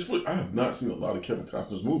 I have not seen a lot of Kevin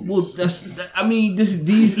Costner's movies. Well, these.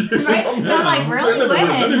 Right? I'm like, really?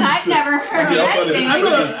 When? I've never heard anything.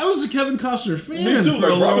 I was a Kevin Costner fan Me too, for a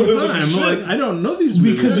like, long Robin Hood was the time. shit. Like, I don't know these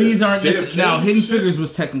movies. Because these aren't JFK now was Hidden shit. Figures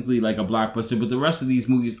was technically like a blockbuster, but the rest of these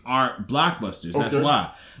movies aren't blockbusters. That's Okay.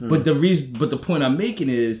 why. But the point I'm making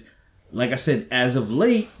is, like I said, as of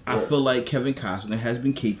late, I Right. feel like Kevin Costner has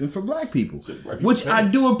been caping for black people, Black people which I pay.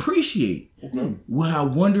 do appreciate. Okay. What I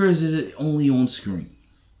wonder is it only on screen?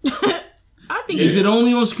 I think Is it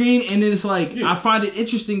only on screen? And it's like I find it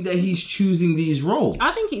interesting that he's choosing these roles. I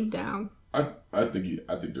think he's down. I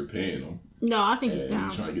think they're paying him. No, I think he's And down.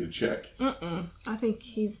 he's trying to get a check. I think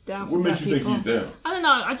he's down for What black makes you think people. he's down? I don't know.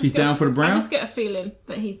 I just He's get down for the brown? I just get a feeling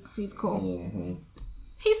that he's cool.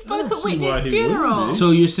 He spoke don't at see why Whitney's he funeral. wouldn't be. So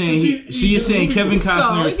you're saying he you're saying did Kevin So he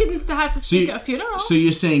Costner? didn't have to speak at a funeral. So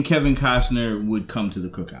you're saying Kevin Costner would come to the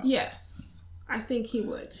cookout? Yes, I think he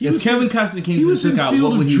would. If Kevin Costner came to was the in cookout, Field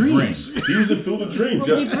what of would he bring? Dreams. He was in Field of Dreams. What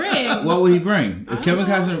would Yes. he bring? What would he bring? If Kevin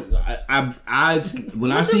Costner,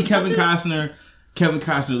 when I see Kevin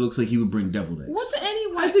Costner looks like he would bring deviled eggs. What do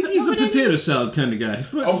anyone? I think he's a what would potato salad kind of guy.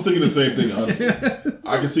 But I was thinking the same thing, honestly.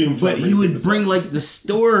 I can see him trying But to he make would famous bring out. like the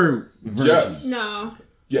store version. Yes. No.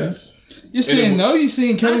 Yes. You're saying no? You're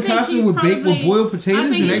saying Kevin I think Costner he's would bake with probably- boiled I potatoes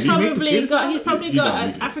think and he's actually make probably potatoes? got. He's probably He's got not an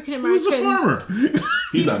making it. African he was a American. farmer.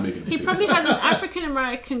 He's not making it. He probably has an African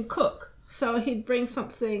American cook, so he'd bring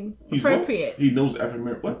something He's what? appropriate. He knows African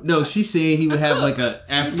American. What? No, she's saying he would have like an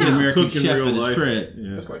African American Cook in chef real in his life. crib.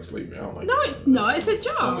 Yeah. That's like slavery. I don't like No, it. it's not. It's a I don't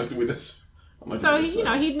job. like the way that's. I don't like So the way he, that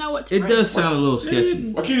sounds. he'd know what to It bring. does sound a little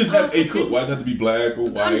sketchy. Why can't you just have a cook? Why does it have to be black or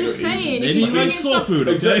white I'm or just Asian? saying. Maybe if he you likes soul food.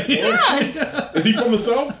 Okay? Exactly. Yeah, Is he from the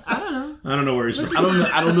South? I don't know. I don't know where he's from.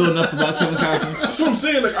 I don't know enough about Kevin Costner. That's what I'm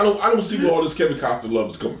saying. Like I don't see where all this Kevin Costner love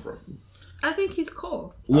is coming from. I think he's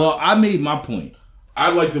cool. Well, I made my point.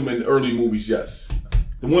 I liked him in early movies. Yes,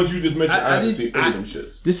 the ones you just mentioned, I haven't didn't- seen any of them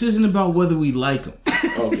shits. This isn't about whether we like him.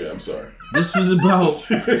 Okay, I'm sorry. This was about,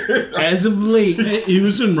 as of late, He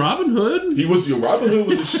was in Robin Hood. He was Robin Hood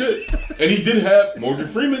was a shit, and he did have Morgan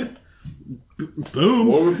Freeman. Boom.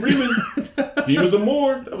 Morgan Freeman, he was a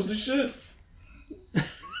Moore. That was the shit.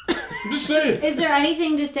 I'm just saying. Is there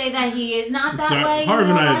anything to say that he is not that Sorry, way? Harv in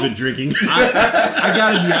and real I have life? been drinking. I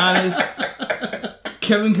gotta be honest.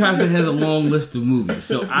 Kevin Costner has a long list of movies,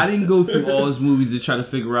 so I didn't go through all his movies to try to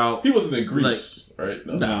figure out. He wasn't in Grease, right?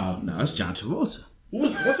 No. No, it's John Travolta.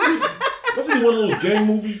 Wasn't he one of those gang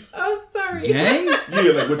movies? I'm sorry. Gang?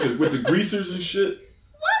 Yeah, like with the greasers and shit.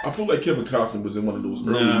 What? I feel like Kevin Costner was in one of those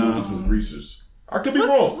early movies with greasers. I could be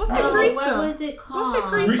wrong. what's I the don't know. Grease? What was it called? What's a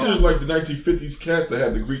grease? Greasers like the 1950s cats that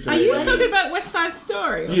had the grease in Are their you heads. talking about West Side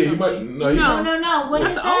Story? Or Yeah, he might. something? No, he No. No. What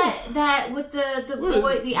is That's that? That with the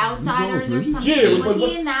boy, the Outsiders or something? Yeah, it was was like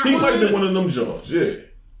he in that he one? might have been one of them Johns. Yeah,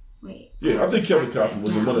 Wait. yeah. I think Kevin Costner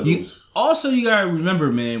was in one of those. Also, you gotta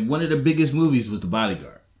remember, man, one of the biggest movies was The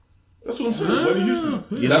Bodyguard. That's what I'm saying. When he used to.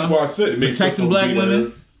 You That's know? why I said it makes sense. Protecting for black him to be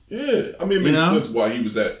women. there. Yeah, I mean, it makes know? sense why he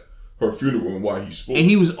was at her funeral and why he spoke. And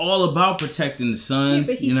he was all about protecting the son. Yeah,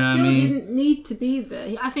 but he you know still what I mean? didn't need to be there.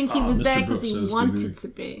 I think he was Mr. there because Brooks, that he was a good wanted movie. to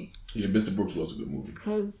be. Yeah, Mr. Brooks was a good movie.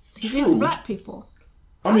 Because he's True. into black people.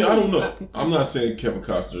 I mean, I don't Black know. people. I'm not saying Kevin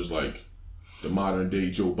Costner is like the modern day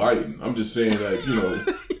Joe Biden. I'm just saying that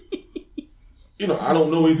I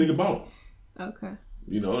don't know anything about him. Okay.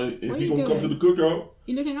 If What are he you gonna come to doing? the cookout,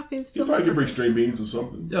 You looking up his he film? probably could bring string beans or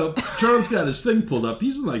something. Yo, Charles got his thing pulled up.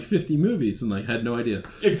 He's in like 50 movies and like had no idea.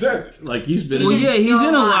 Exactly. Like he's been Well, in. yeah, he's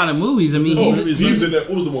in a lot of movies. I mean, He's in that.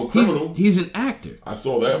 What was the one? Criminal. he's an actor. I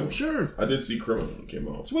saw that one. Sure. I did see Criminal when it came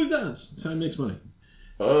out. That's what he does. That's how he makes money.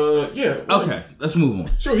 Yeah. well, Okay, let's move on.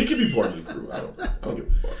 Sure, he could be part of the crew. I don't give a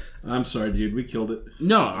fuck. I'm sorry, dude. We killed it.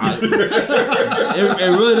 No,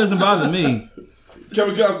 it really doesn't bother me.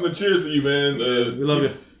 Kevin Costner, cheers to you, man. We love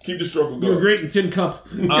you. Keep the struggle You were going. great in Tin Cup.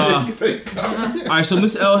 Thank God. All right, so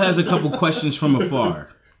Miss L has a couple questions from afar.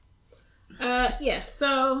 Yeah,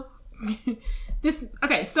 so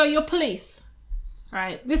so your police,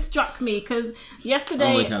 right? This struck me because I yesterday,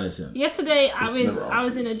 don't like how that sounds. yesterday never I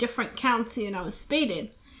was in a obvious. different county and I was speeding,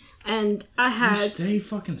 and I had. Stay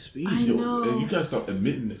fucking speeding. Yo, know. and you gotta stop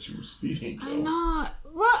admitting that you were speeding. Yo. I know.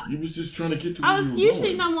 What? You was just trying to get to. I where was you were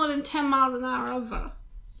usually going. no more than 10 miles an hour over.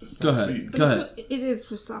 That's Go not ahead. speeding. But Go ahead. it is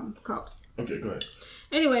for some cops. Okay, go ahead.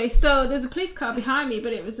 Anyway, so there's a police car behind me,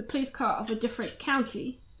 but it was a police car of a different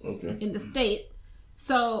county Okay. in the state.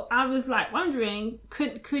 So I was like wondering,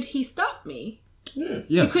 could he stop me? Yeah.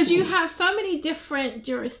 Yes. Because you have so many different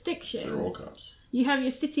They're all jurisdictions. cops. You have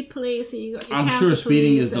your city police, and you got your I'm county sure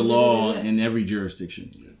speeding police is the and law da-da-da-da. in every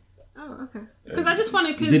jurisdiction. Oh, okay. Because I just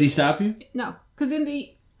wanted. Did he stop you? No, because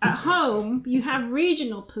at home you have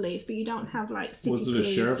regional police, but you don't have like city Was it a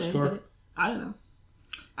police. sheriff's and- car? I don't know.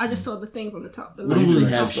 I just saw the things on the top. The We don't logo. really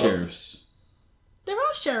Right. have Stop. sheriffs. There are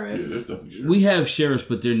Yeah, sheriffs. that's definitely true. We have sheriffs,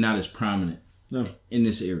 but they're not as prominent No. in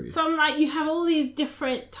this area. So I'm like, you have all these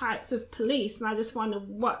different types of police, and I just wonder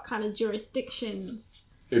what kind of jurisdictions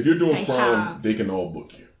If you're doing They crime, have. they can all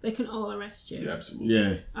book you. they can all arrest you. Yeah, absolutely.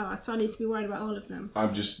 Yeah. Oh, so I need to be worried about all of them.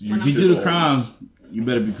 I'm just. You If you should do the always- crime, you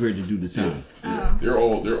better be prepared to do the time. Yeah. They're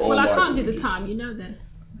all. Well, I can't do the liabilities. time. You know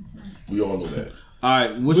this. We all know that. All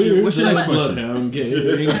right. What's your next question? Bloodhound gang.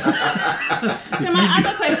 So my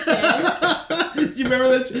other question. You remember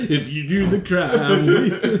that? If you do the crime,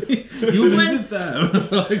 you do the time.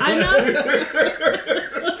 It's like, I know.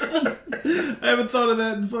 I haven't thought of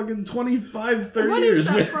that in fucking 25, 30 What years. is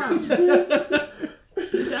that from?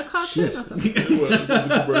 Is it a cartoon or something? Well, this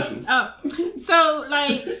is a commercial. Oh, so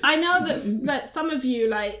like I know that some of you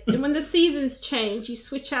like when the seasons change, you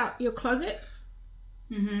switch out your closets.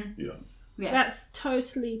 Yeah. Yes. That's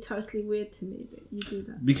totally weird to me that you do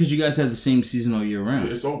that. Because you guys have the same season all year round.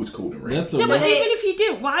 It's always cold and rainy. That's a Yeah, but they- even if you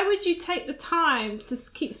did, why would you take the time to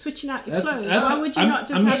keep switching out your That's- clothes? that's- Why would you I'm- not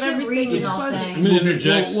just I'm- have It's a everything in your regional closet? thing. I'm gonna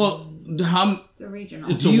interject. Well, how? It's a regional.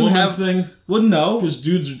 It's Do a you woman have- thing Well, no. because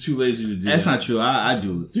dudes are too lazy to do That's that. not true. I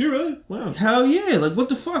do it. Do you really? Wow. Hell yeah. Like, what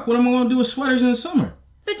the fuck? What am I going to do with sweaters in the summer?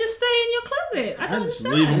 They just stay in your closet. I don't just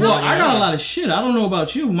understand. leave them Well, Yeah. I got a lot of shit. I don't know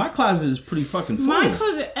about you. My closet is pretty fucking full. My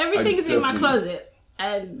closet, everything is in my definitely- closet,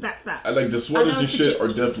 and that's that. I like the sweaters I know and it's shit legit. are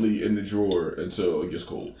definitely in the drawer until it gets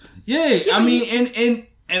cold. Yeah, I mean, and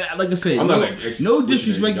like I said, I'm no, not, like, actually no switching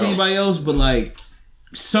disrespect to anything out. anybody else, but like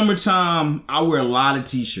summertime, I wear a lot of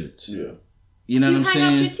t-shirts. Yeah. You know You what I'm hang up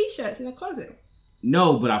saying? your t-shirts in the closet.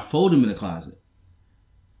 No, but I fold them in the closet.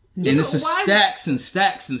 And it's a why- stacks and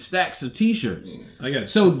stacks and stacks of t-shirts. I got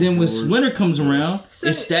So then when drawers. winter comes around, So-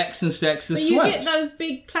 it's stacks and stacks of So you sweats. get those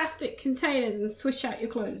big plastic containers and switch out your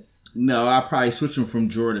clothes. No, I probably switch them from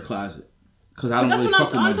drawer to closet. Because I don't That's really what fuck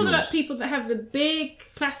with I'm my talking drawers. about. People that have the big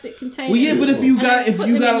plastic containers. Well, yeah, but if you And got then if put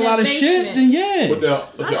you them got a in lot their of shit, basement. then yeah. But now,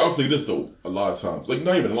 let's say, I'll say this though, a lot of times, like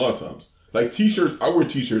not even a lot of times, like t-shirts, I wear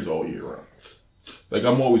t-shirts all year round. Like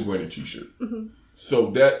I'm always wearing a t-shirt. Mm-hmm.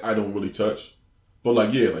 So that I don't really touch. But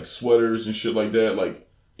like, yeah, like sweaters and shit like that, like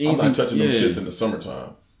I'm Anything- not touching those yeah. shits in the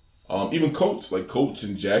summertime. Even coats, like coats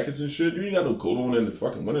and jackets and shit. You ain't got no coat on in the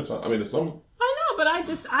fucking wintertime. I mean, the summer. I know, but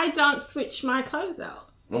I don't switch my clothes out.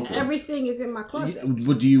 Okay. Everything is in my closet.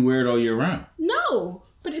 What do you wear it all year round? No,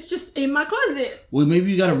 but it's just in my closet. Well, maybe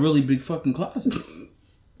you got a really big fucking closet.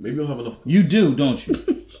 Maybe you'll have enough. You do, don't you?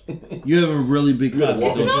 You have a really big You gotta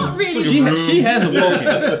closet. walk It's in. not really. She has a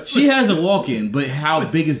walk-in. She has a walk-in, but how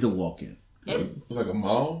big is the walk-in? It's like a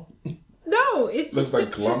mile. No, it's Looks just like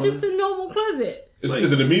it's kilometer? just a normal closet.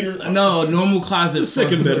 Is it a meter? No, normal closet.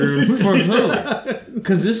 second bedroom. For who?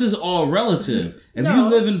 Because this is all relative. If No. you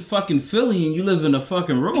live in fucking Philly and you live in a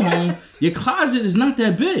fucking row home, your closet is not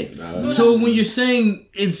that big. So when you're saying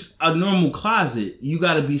it's a normal closet, you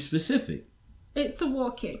got to be specific. It's a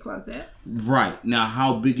walk-in closet. Right. Now,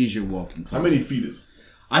 how big is your walk-in closet? How many feet is?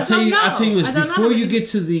 I tell don't you, know. is I don't know before how you many- get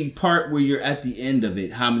to the part where you're at the end of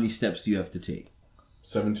it, how many steps do you have to take?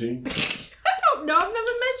 17? I don't know. I've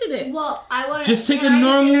never measured it. Well, I want Just take a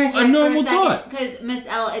normal thought. Because Miss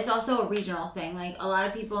L, it's also a regional thing. Like a lot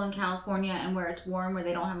of people in California and where it's warm, where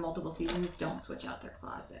they don't have multiple seasons, don't switch out their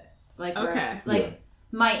closets. Like Okay.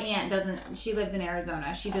 my aunt doesn't. She lives in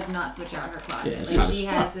Arizona. She does not switch out her closet. Yeah, it's like hot she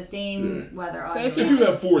as has fuck. the same weather. all So year if you If round. you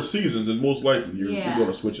have 4 seasons, then most likely you're Yeah. going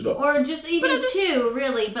to switch it up. or just even But it's- two,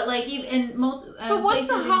 really. But like even in But what's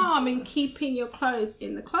the harm in keeping your clothes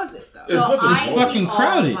in the closet, though? It's So nothing I to keep fucking all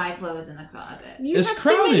crowded. of my clothes in the closet. You It's have too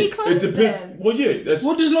many crowded. clothes. It depends. then. Well, yeah, that's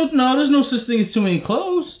Well, there's no such thing as too many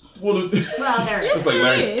clothes. well. Well, there It's is. like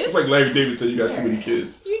Larry. is. It's like Larry David said. You got too many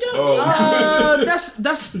kids. You don't. Oh,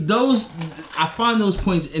 That's those. I find those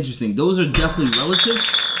points interesting. Those are definitely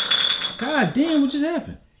relative. God damn, what just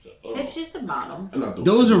happened? It's just a bottom. I'm not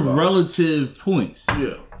Those are about it. relative points.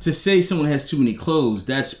 Yeah. To say someone has too many clothes,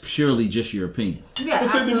 that's purely just your opinion. Yeah, But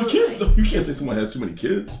same thing with absolutely. kids though. You can't say someone has too many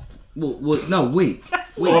kids. Well, no, wait.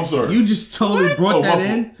 Oh, I'm sorry. You just totally brought that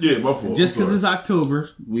in. Yeah, my fault. Just because it's October,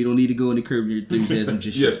 we don't need to go into Curb Your Enthusiasm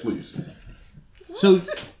just yet. Yes, please. So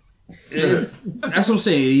that's what I'm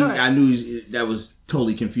saying. I knew that was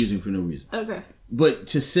totally confusing for no reason. Okay. But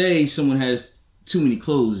to say someone has too many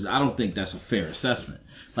clothes, I don't think that's a fair assessment.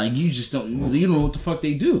 Like, you don't know what the fuck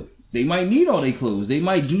they do. They might need all their clothes. They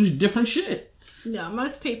might do different shit. No,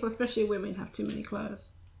 most people, especially women, have too many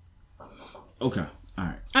clothes. Okay, all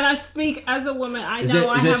right. And I speak as a woman. I Is know that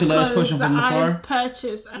I have your last clothes question from that Nafar? I've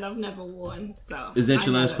purchased and I've never worn. So Is that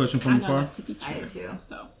your I know last question from I know Nafar? that to be true. I do too.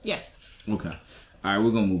 So yes. Okay. All right,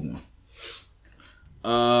 we're gonna move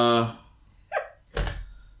on.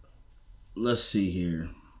 Let's see here.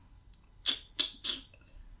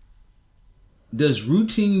 Does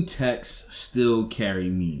routine text still carry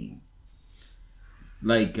meaning?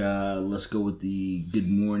 Like, let's go with the good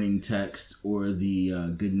morning text or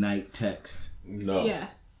the good night text. No.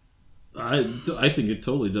 Yes. I think it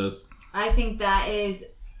totally does. I think that is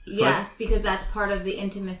yes, because that's part of the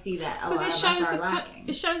intimacy that a lot of Because us are lacking.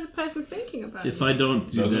 it shows the person's thinking about If you. I don't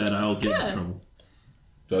do Does it? that, I'll get in Yeah. trouble.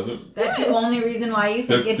 Does it? That's the Yes. only reason why you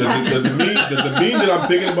think Does it's it mean that I'm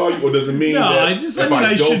thinking about you, or does it mean No, that I if mean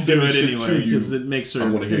I don't should send do this it shit anyway to you, because it makes her I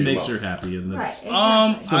wanna hear your makes her mouth. happy, and that's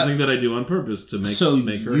right? Exactly. something that I do on purpose to make. So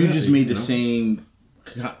make her you happy, just made the you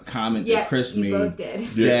know? same comment Yeah, that Chris you made, both did.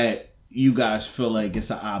 Yeah. that you guys feel like it's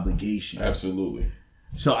an obligation. Absolutely.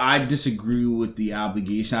 So I disagree with the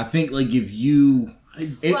obligation. I think like if you,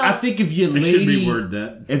 I think if your I should lady, reword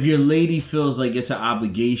that. if your lady feels like it's an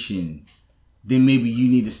obligation, then maybe you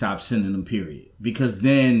need to stop sending them. Period. Because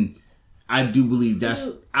then I do believe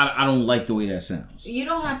that's I don't like the way that sounds. You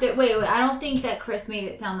don't have to wait. I don't think that Chris made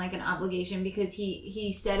it sound like an obligation because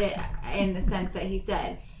he said it in the sense that he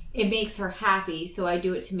said it makes her happy, so I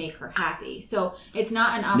do it to make her happy. So it's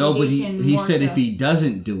not an No, but obligation. he more said so- if he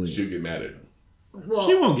doesn't do it, She'll get mad at him. well,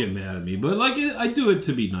 She won't get mad at me, but like I do it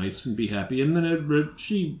to be nice and be happy, and then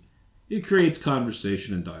it creates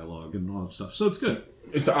conversation and dialogue and all that stuff. So it's good.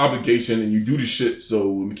 It's an obligation, and you do the shit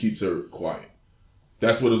so it keeps her quiet.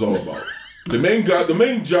 That's what it's all about. The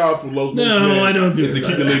main job for most men I don't do is to that.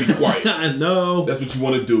 keep the lady quiet. No. That's what you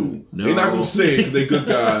want to do. No. They're not gonna say it because they're good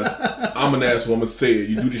guys. I'm an asshole. I'm gonna say it.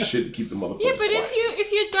 You do this shit to keep the motherfuckers Yeah, but quiet.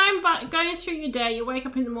 if you're going through your day, you wake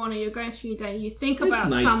up in the morning, you're going through your day, you think It's about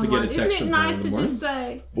nice to get someone. a text Isn't it from her nice in to the just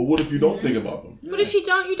morning. say? But what if you don't think about them? But if you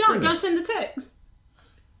don't, you don't. Very Don't nice. send the text.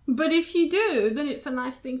 But if you do, then it's a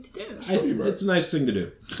nice thing to do. You're right. It's a nice thing to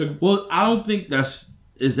do. So, well, I don't think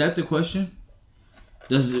is that the question?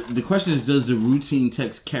 The question is, does the routine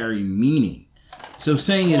text carry meaning? So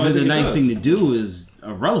saying is I it a think it nice does. thing to do is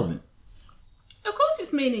irrelevant. Of course,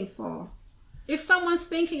 it's meaningful. If someone's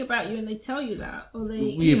thinking about you and they tell you that, or they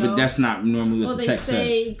Yeah, but that's not normally or what the they text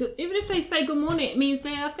say says. even if they say good morning, it means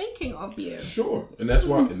they are thinking of you. Sure, and that's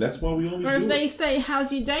why we always Or if do they it. say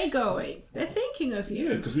how's your day going, they're thinking of you.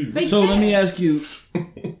 Yeah, because we. They- So let me ask you,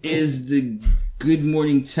 is the good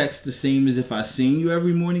morning text the same as if I sing you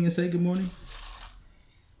every morning and say good morning?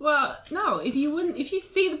 Well, no. If you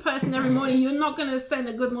see the person every morning, you're not gonna send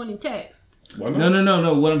a good morning text. Why not?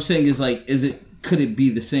 No. What I'm saying is like, could it be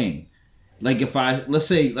the same? Like if let's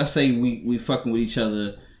say we fucking with each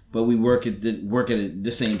other, but we work at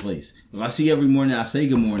the same place. If I see you every morning, I say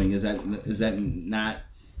good morning. Is that not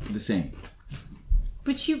the same?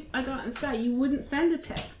 But I don't understand. You wouldn't send a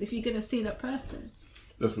text if you're gonna see that person.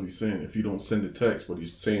 That's what he's saying. If you don't send a text, but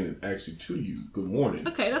he's saying it actually to you, good morning.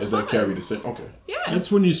 Okay, that's Does that fine. carry the same? Okay. Yeah.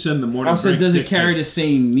 that's when you send the morning. Also, break does it dick carry pic. the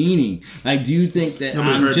same meaning? Like, do you think that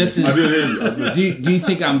Nobody's I'm heard just this. I as did hear you. do you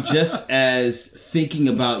think I'm just as thinking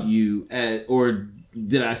about you or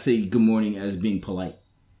did I say good morning as being polite?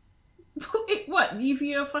 What? If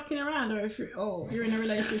you're fucking around or if you're in a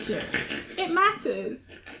relationship, it matters.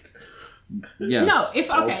 Yes. No, if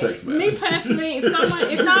All okay, text me messages. personally,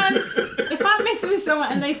 if I'm messing with someone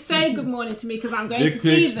and they say good morning to me because I'm going Dick to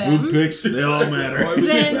see pics, them, boob pics, they all matter.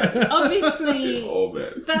 then obviously All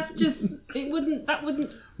that. that's just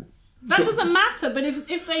that doesn't matter. But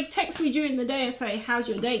if they text me during the day and say how's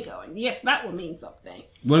your day going, yes, that will mean something.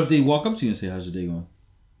 What if they walk up to you and say, "How's your day going?"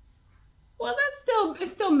 Well,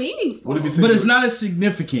 it's still meaningful. What if he said? But it's not as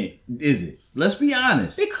significant, is it? Let's be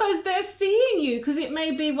honest. Because they're seeing you. Because it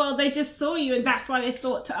may be, well, they just saw you and that's why they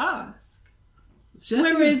thought to ask.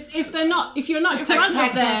 Whereas if you're not in front of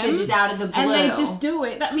text them messages out of the blue. and they just do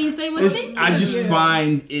it, that means they were thinking I of just you.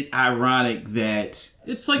 find it ironic that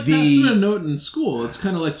It's like The- passing a note in school. It's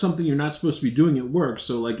kind of like something you're not supposed to be doing at work.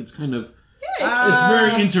 So like it's kind of it's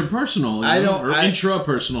very interpersonal. You I know? don't- or I-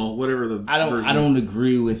 intrapersonal, whatever the. version. I don't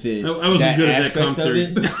agree with it. I wasn't good at that aspect comp of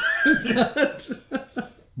theory. it.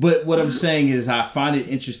 But what I'm saying is, I find it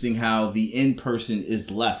interesting how the in person is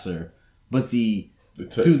lesser, but the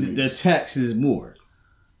text is more.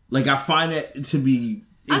 Like, I find that to be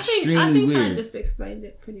extremely weird. I think I just explained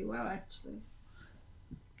it pretty well, actually.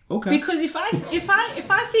 Okay. Because if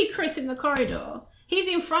I see Chris in the corridor, he's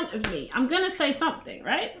in front of me. I'm gonna say something,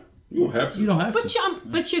 right? You don't have to. You don't have to.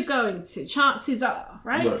 But you're going to. Chances are,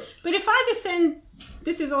 right? But if I just send,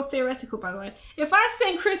 this is all theoretical, by the way. If I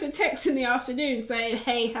send Chris a text in the afternoon saying,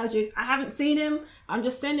 "Hey, I haven't seen him. I'm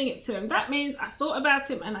just sending it to him." That means I thought about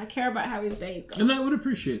him and I care about how his day is going. And I would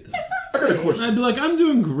appreciate that. I got a question. I'd be like, I'm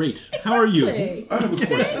doing great. Exactly. How are you? I have a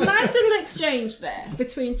question. Nice little exchange there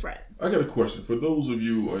between friends. I got a question. For those of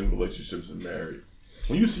you who are in relationships and married,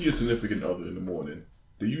 when you see your significant other in the morning,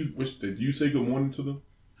 do you say good morning to them?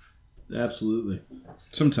 Absolutely.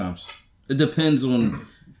 Sometimes. It depends,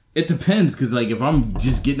 because, like, if I'm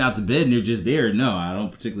just getting out the bed and they're just there, no, I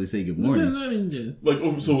don't particularly say good morning. I mean, yeah.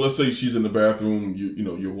 Like, so let's say she's in the bathroom,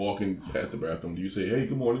 you're walking past the bathroom. Do you say, "Hey,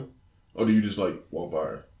 good morning"? Or do you just, like, walk by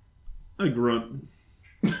her? I grunt.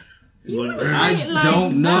 I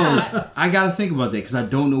don't know. I gotta think about that because I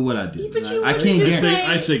don't know what I do. But you I wouldn't can't just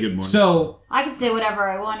guarantee. I say good morning. So I can say whatever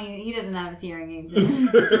I want. He doesn't have his hearing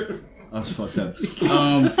aids. that's fucked up.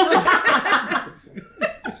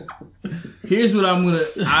 Here's what I'm gonna.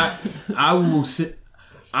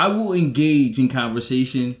 I will engage in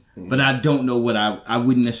conversation, but I don't know what I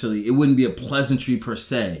wouldn't necessarily. It wouldn't be a pleasantry per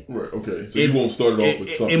se. Right. Okay. So you won't start it off with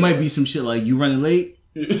something. It might be some shit like, "You running late?"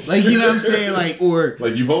 Like, you know what I'm saying? Like, or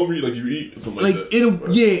like, you hungry? Like, you eat? Something like that.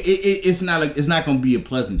 It's not like, it's not gonna be a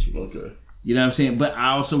pleasantry. Okay. You know what I'm saying? But I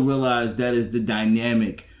also realize that is the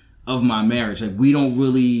dynamic of my marriage. Like, we don't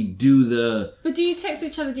really do the. But do you text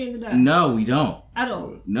each other during the day? No, we don't. At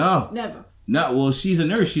all? No. Never. No. Well, she's a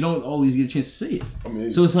nurse. She don't always get a chance to see it. I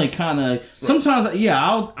mean, so it's like kind of sometimes. Yeah,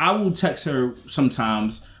 I will text her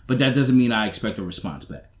sometimes, but that doesn't mean I expect a response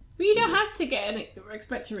back. But you don't have to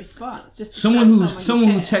expect a response. Just to someone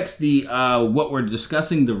who texts the what we're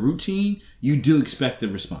discussing, the routine, you do expect a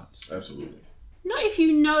response. Absolutely. Not if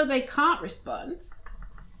you know they can't respond.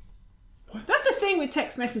 What? That's the thing with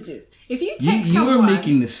text messages. If you text someone, you are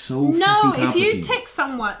making this so fucking complicated. If you text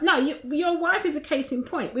someone, your wife is a case in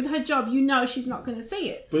point. With her job, you know she's not going to see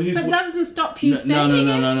it. But that doesn't stop you sending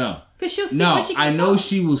it. No. Because she'll see when she gets I know home.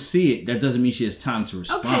 she will see it. That doesn't mean she has time to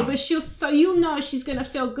respond. Okay, but so you know she's gonna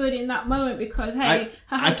feel good in that moment because her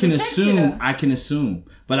husband texted her. I can assume,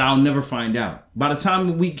 but I'll never find out. By the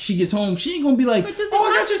time she gets home, she ain't gonna be like, I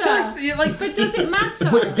got your text. But does it matter?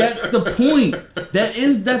 But that's the point.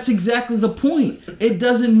 That's exactly the point. It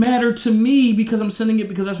doesn't matter to me because I'm sending it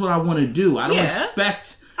because that's what I want to do. I don't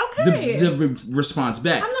expect. Okay. The response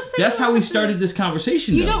back. That's how we started this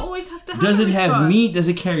conversation. You don't always have to have Does a it response. have meaning? Does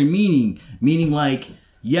it carry meaning? Meaning, like,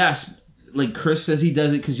 yes, like Chris says he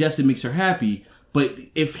does it because yes, it makes her happy. But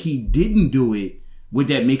if he didn't do it, would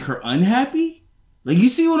that make her unhappy? Like, you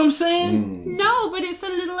see what I'm saying? No, but it's a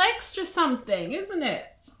little extra something, isn't it?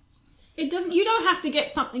 It doesn't. You don't have to get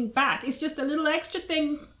something back. It's just a little extra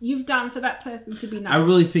thing you've done for that person to be nice. I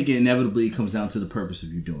really think it inevitably comes down to the purpose of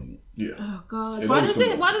you doing it. Yeah. Oh God! Why does it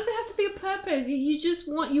have to be a purpose?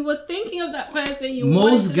 You were thinking of that person.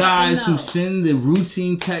 Most guys who send the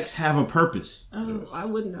routine text have a purpose. Oh, yes. I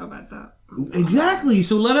wouldn't know about that. Exactly.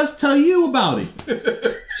 So let us tell you about it.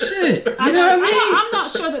 Shit. You know what I mean? I'm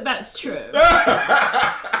not sure that that's true.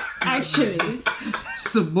 Actually,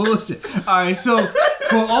 some bullshit. All right, so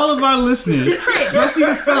for all of our listeners, especially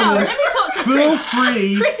the fellas, feel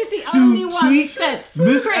free to tweet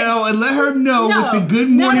Miss L and let her know what the "Good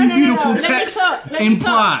Morning Beautiful" text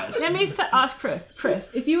implies. Let me ask Chris.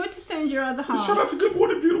 Chris, if you were to send your other half, shout out to Good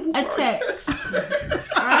Morning Beautiful a text,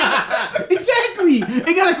 exactly.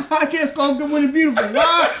 They got a podcast called "Good Morning Beautiful."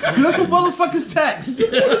 Why? Because that's what motherfuckers text.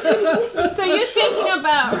 So you're thinking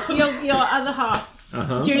about your other half.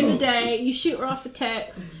 During the day, you shoot her off a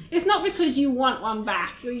text. It's not because you want one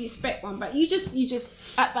back or you expect one back. You just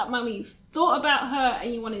at that moment you thought about her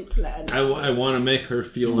and you wanted to let her know. I want to make her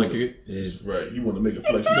feel like it's right. You want to make her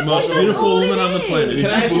feel like she's the most beautiful woman on the planet. Can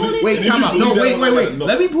I ask you? Wait, time out. No, wait.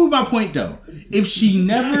 Let me prove my point though. If she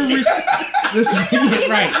never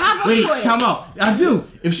time out. I do.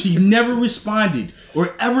 If she never responded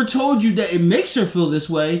or ever told you that it makes her feel this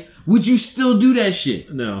way, would you still do that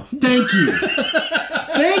shit? No. Thank you.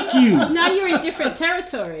 Thank you. Now you're in different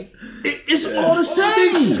territory. It's all the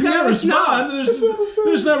same. She's got to respond.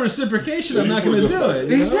 There's no reciprocation. I'm not going to do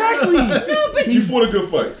it. Exactly. No, but you fought a good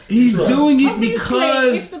fight. He's doing it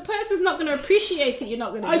because if the person's not going to appreciate it, you're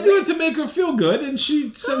not going to. I do it to make her feel good, and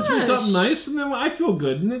she sends me something nice, and then I feel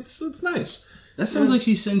good, and it's nice. That sounds like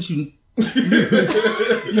she sends you.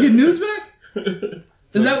 You get news back?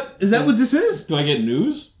 Is that what this is? Do I get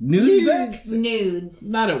news? Nudes back?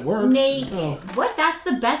 Nudes. Not at work. Nate, Oh. what? That's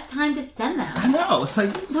the best time to send them. I know. It's like,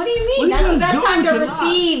 What do you mean? What are you That's guys the best doing time to with your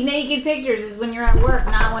receive naked pictures is when you're at work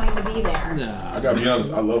not wanting to be there. Nah. I gotta be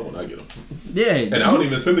honest, I love when I get them. yeah. And I don't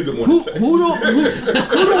even send a good morning text. Who don't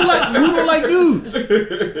like nudes?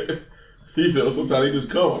 Sometimes they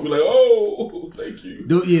just come. I'll be like, oh, thank you.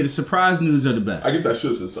 The surprise nudes are the best. I guess I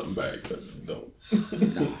should send something back, but don't.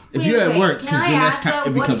 If you're at work, because then ask, it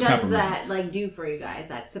what becomes does compromising. that like do for you guys?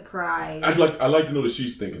 That surprise. I like to know that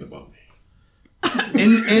she's thinking about me.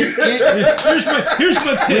 And Here's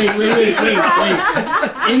my tips. wait. I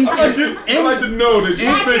like to know that she's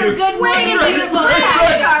That's your thinking. good morning and beautiful.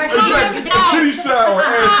 Exactly. A titty shot or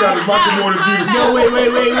ass shot is my good morning beautiful. No,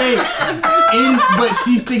 wait. But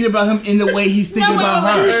she's thinking about him in the way he's thinking about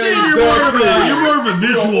her. Exactly. You're more of a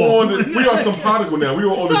visual. We are simpatico now. We are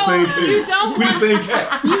on the So, same you page. don't We the want- same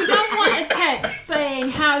cat. You don't want a text saying,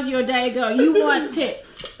 how's your day going? You want tips.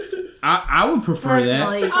 I would prefer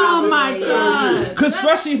Personally, that. Oh my probably. God. Because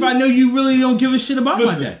especially if I know you really don't give a shit about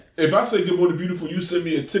Listen, my day. if I say good morning beautiful, you send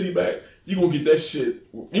me a titty back, you gonna get that shit.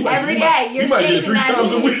 Every day. You're you might get it shaving 3 that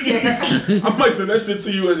times a shit. week. I might send that shit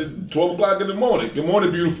to you at 12 o'clock in the morning. Good morning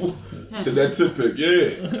beautiful. Send that tip pic. Yeah,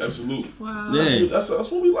 absolutely. Wow. Yeah. That's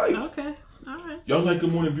what we like. Okay. All right. Y'all like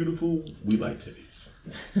good morning beautiful? We like titties.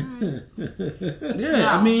 Yeah, No,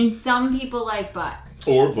 I mean, some people like butts.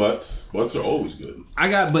 Or butts. Butts are always good. I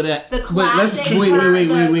got, but The but classic, let's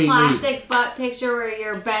wait. classic butt picture where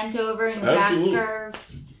you're bent over and your back's Absolutely.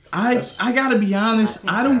 curved. I gotta be honest.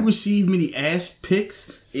 I don't receive many ass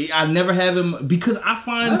pics. I never have them because I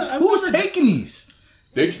find who's taking these.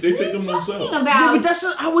 They take them themselves. About Yeah, but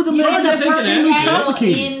I would imagine the that's extremely perfect angle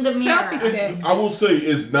complicated. in the mirror. Selfie stick. I will say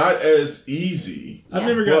it's not as easy. I've Yes.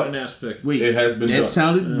 never gotten an But- ass pic. Wait, It has been that done.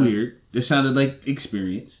 sounded weird. It sounded like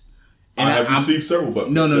experience. I have I'm- received several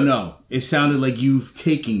butt No. pics. It sounded like you've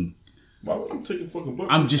taken. Why would I take a fucking butt?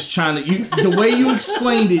 I'm just trying to. The way you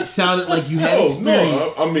explained it sounded like you had No,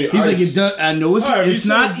 experience. I mean, he's like, it does, I know it's Alright, it's you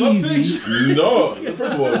not said butt easy. pics? No,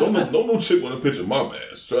 first of all, don't no chick want a picture of my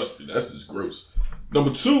ass. Trust me, that's just gross.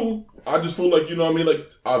 Number 2, I just feel like, you know what I mean? Like,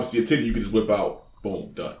 obviously a titty you can just whip out,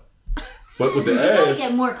 boom, done. But with the You gotta ass,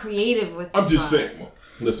 get more creative with. I'm just the saying. Well,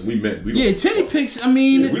 listen, we men. We don't, Yeah, titty pics. I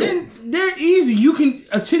mean, Yeah, we don't- they're easy.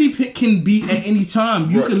 A titty pic can be at any time.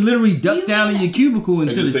 You Right. can literally duck You down in mean- your cubicle and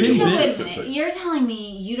send a just take titty a So look. pic. wait a minute. You're telling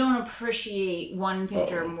me you don't appreciate one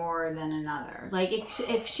picture more than another? Like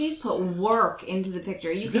if she's put work into the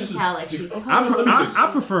picture, you can this is- tell if she's. I'm- put let me say I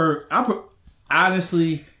prefer.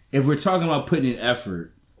 Honestly, if we're talking about putting in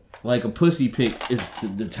effort, like a pussy pic is to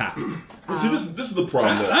the top. See, this is the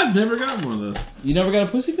problem. That I've never gotten one of those. You never got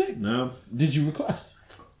a pussy pic? No. Did you request?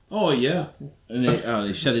 Oh yeah. And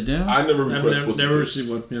they shut it down. I never I've request pussy never pics.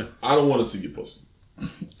 seen one. Yeah. I don't want to see your pussy.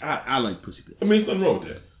 I like pussy pics. I mean, there's nothing wrong with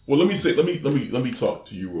that. Well, let me talk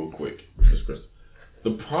to you real quick, Miss Krista.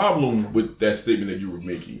 The problem with that statement that you were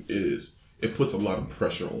making is it puts a lot of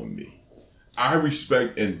pressure on me. I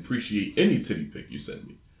respect and appreciate any titty pic you send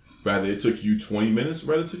me. Rather it took you 20 minutes,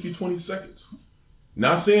 rather it took you 20 seconds.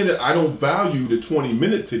 Not saying that I don't value the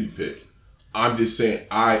 20-minute titty pic. I'm just saying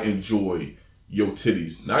I enjoy your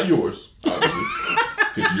titties. Not yours, obviously.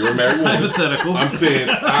 Because you're a married woman. Hypothetical. I'm saying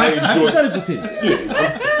I enjoy... Hypothetical titties.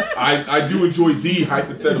 Yeah, I do enjoy the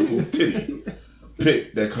hypothetical titty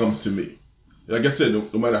pic that comes to me. Like I said,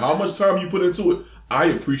 no matter how much time you put into it, I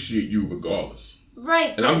appreciate you regardless.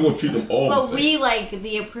 Right. And I'm going to treat them all the But same. we like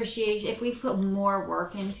the appreciation. If we put more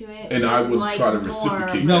work into it, And I would like try to more-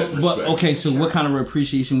 reciprocate No, that but respect. okay. So, what kind of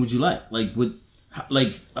appreciation would you like? Like,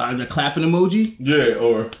 the clapping emoji? Yeah,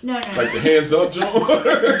 or No. like the hands up, Joe.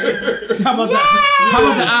 How about that? How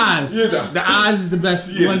about the eyes? Yeah, the eyes is the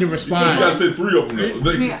best one to You respond. gotta say 3 of them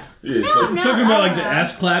though. Yeah. It's like, No, Talking about like the no.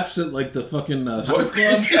 ass claps at like the fucking strip What?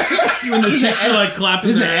 club. When the chicks are like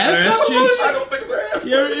clapping Is it their ass ass clap cheeks. I don't think it's ass.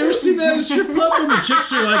 You ever seen that in a strip club when the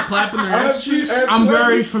chicks are like clapping their I have ass seen cheeks? ass I'm clapping.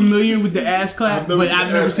 very familiar with the ass clap, but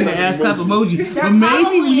I've never seen the ass clap emoji. There But maybe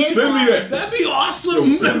probably we is Send me one. that. That'd be Yo,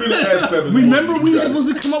 awesome. send me the ass clapping remember emoji. we You were got it.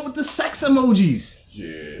 supposed to come up with the sex emojis. Yeah.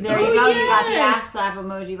 There you go. You got the yes. ass slap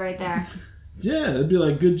emoji right there. Yeah, it'd be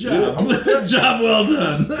like good job. Yeah, I'm like, Good job, well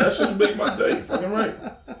done. That should make my day. You're fucking right.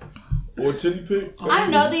 Or a titty pic. I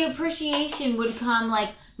don't know. The appreciation would come like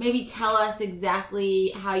maybe tell us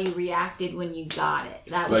exactly how you reacted when you got it.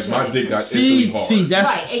 That would Like show my the dick got appreciation. instantly hard. See, that's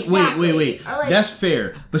Right, exactly. wait. Or like- That's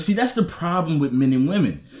fair. But see, that's the problem with men and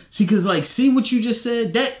women. See, cause see what you just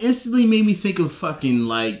said. That instantly made me think of fucking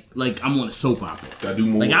like I'm on a soap opera. Gotta do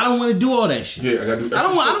more. Like I don't want to do all that shit. Yeah, I gotta do. I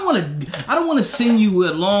don't want to send you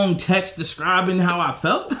a long text describing how I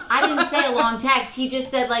felt. I didn't say a long text. He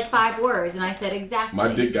just said like 5 words, and I said exactly.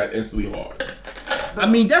 My dick got instantly hard. I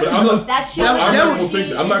mean, that's But the I'm go. not- That's showing I'm not gonna appreciation.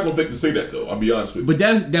 think. I'm not gonna think to say that though. I'll be honest with you.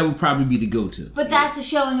 But that would probably be the go-to. But that's a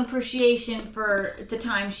showing appreciation for the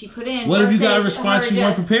time she put in. What if you got a versus response her you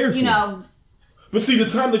weren't just, prepared You for? know, But see, the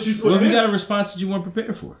time that she's put What if you in. got a response that you weren't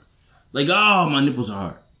prepared for? Like, oh, my nipples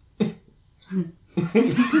are hard.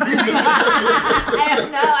 I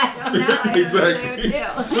don't know. Exactly. I don't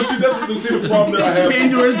know. But see, that's the problem that I have.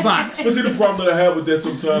 Pandora's box. But see, the problem that I have with that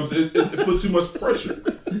sometimes is it puts too much pressure.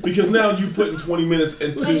 Because now you putting 20 minutes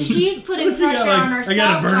into. But she's putting pressure on herself. I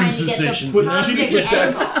got a burning trying to sensation. Get the But,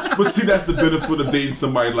 perfect but see, that's the benefit of dating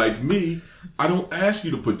somebody like me. I don't ask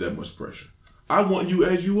you to put that much pressure. I want you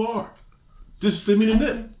as you are. Just send me the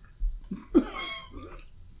net.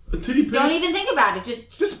 A titty pic. Don't even think about it.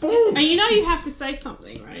 Just boom. And you know you have to say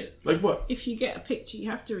something, right? Like what? If you get a picture, you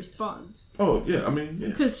have to respond. Oh yeah, I mean, yeah,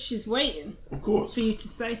 Because she's waiting of course. for you to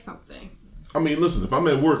say something. I mean, listen, if I'm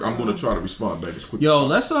at work, I'm going to try to respond back as quick. Yo,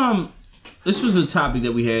 let's this was a topic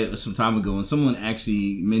that we had some time ago, and someone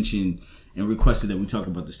actually mentioned and requested that we talk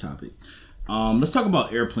about this topic. Let's talk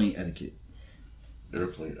about airplane etiquette.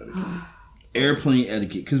 Airplane etiquette. Airplane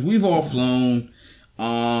etiquette, because we've all flown.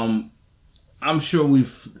 I'm sure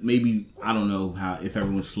we've maybe, I don't know if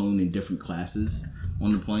everyone's flown in different classes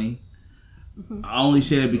on the plane. Mm-hmm. I only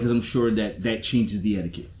say that because I'm sure that changes the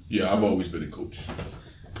etiquette. Yeah, I've always been a coach.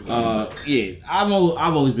 Yeah, I've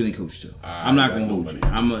always been a coach too. I'm not gonna got no hold you.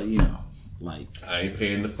 money. I'm a like I ain't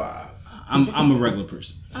paying the $5. I'm a regular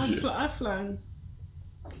person. I've flown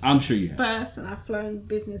I'm sure you have. first and I've flown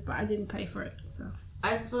business, but I didn't pay for it. So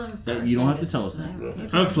I've flown. That you don't have to tell us that.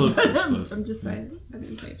 I've flown first class. I'm just saying, I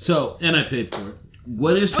didn't pay for it. So, And I paid for it.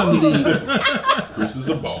 what are some of the Chris is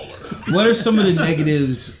a baller. what are some of the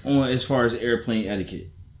negatives on as far as airplane etiquette?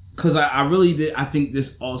 Because I really I think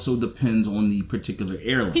this also depends on the particular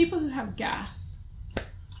airline. People who have gas.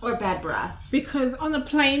 Or bad breath. Because on a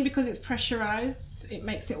plane, because it's pressurized, it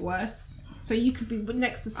makes it worse. So you could be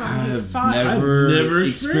next to someone who's I've farting. never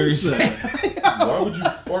experienced experienced that. that. Why would you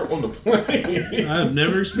fart on the plane? I've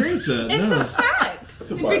never experienced that. It's no. a fact.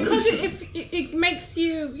 That's a Because violation. it makes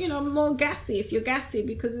you, more gassy if you're gassy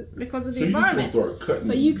because of the So you just environment. gonna start cutting.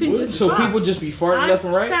 So you can wood? just So fart. people just be farting left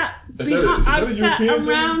and right? I've a sat European thing?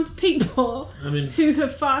 around people I mean- who have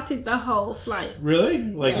farted the whole flight. Really?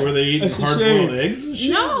 Like, Yes. were they eating That's a hard-boiled shame. eggs and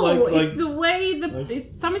shit? No, like, it's the way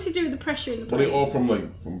it's something to do with the pressure in the Were plane. they all from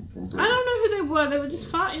Britain? I don't know who they were. They were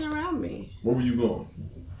just farting around me. Where were you going?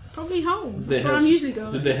 Probably home. they That's where have- I'm usually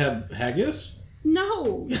going. Did they have haggis?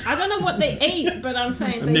 No, I don't know what they ate, but I'm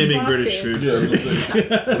saying I'm they naming farted. British food. Yeah, I was gonna say.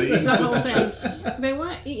 Were they eating The whole fish and thing. chips? They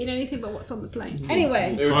weren't eating anything but what's on the plane.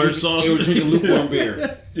 Anyway, Tartar sauce. They were drinking lukewarm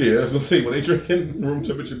beer. Yeah, I was gonna say, were they drinking room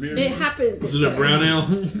temperature beer? it happens. Was it a brown ale?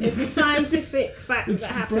 It's a scientific fact It's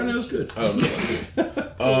that brown ale's happens. good. I don't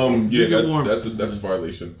know. Yeah, Drink it warm. that's a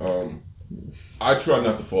violation. I try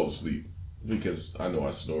not to fall asleep because I know I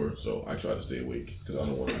snore, so I try to stay awake because I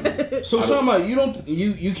don't want to. So I'm talking about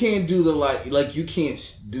you can't do the like you can't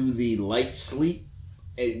do the light sleep,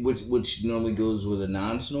 which normally goes with a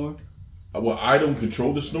non-snore. Well, I don't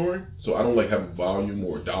control the snoring, so I don't have a volume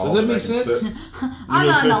or a dial. Does that make I can sense? set. I'm know what on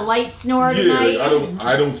I'm the saying? light snore Yeah, tonight.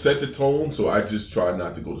 I don't set the tone, so I just try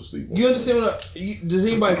not to go to sleep. You understand does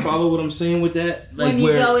anybody follow what I'm saying with that? Like when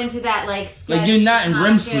you go into that steady, you're not in REM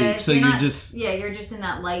conscious- sleep, so you're you're not- just- you're just in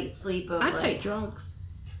that light sleep of I take drugs.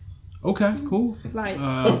 okay, cool. Like,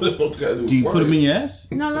 Do you put them in your ass?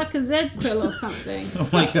 no, like a Z-Quil or something.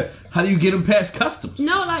 Like, how do you get them past customs?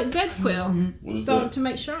 No, like Z-Quil. What is So that? to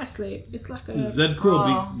make sure I sleep. It's like a... Z-Quil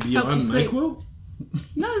Oh. be beyond Help you sleep. NyQuil?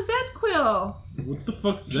 No, Z-Quil. What the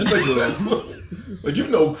fuck's Like, Z-Quil? like, you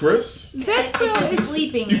know, Chris. Z-Quil It's a is...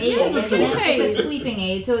 sleeping You aid, told me isn't to. it? It's a sleeping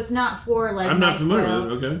aid, so it's not for I'm not familiar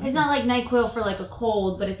NyQuil. with it, okay. It's not like NyQuil for a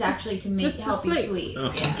cold, but it's actually to Just for help you sleep. sleep. Oh, Yeah,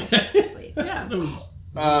 okay. just for sleep. Yeah. It was,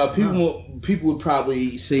 People would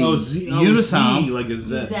probably say Z, Unisom. like a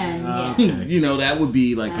Z. Zen, Ah, yeah. okay. You know, that would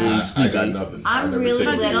be like a I sleep got aid. nothing. I I'm never really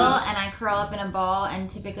take little, it. and I curl up in a ball, and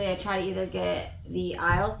typically I try to either get the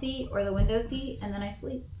aisle seat or the window seat, and then I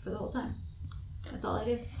sleep for the whole time. That's all I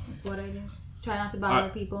do. That's what I do. Try not to bother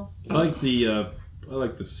people. I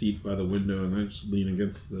like the seat by the window, and I just lean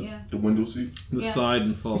against the Yeah. The window seat. Yeah. side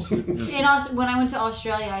and fall asleep. Yeah. And also, when I went to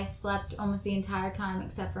Australia, I slept almost the entire time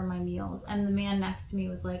except for my meals. And the man next to me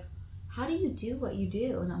was like, "How do you do what you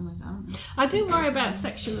do?" And I'm like, "I don't know." I do worry about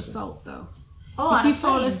sexual assault, though. Oh, If on you a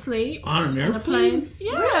fall plane. asleep On an on a airplane? plane.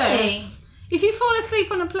 Yes. If you fall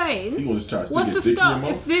asleep on a plane, You gonna just try to what's stick to your dick in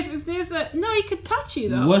your stop? mouth? If there's a no, he could touch you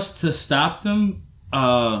though. What's to stop them?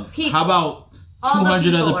 How about All the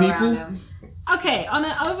 200 other around people? him. Okay, on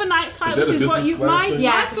an overnight flight, Is that which a is what business you class my thing?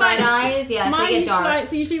 Yes, my red eyes. Yes, my they get dark.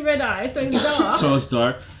 flights are usually red eye, so it's dark. So it's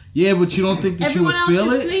dark. Yeah, but you don't think that Everyone you else would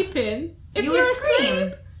feel is it? sleeping. If You you're would asleep,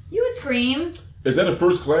 scream. You would scream. Is that a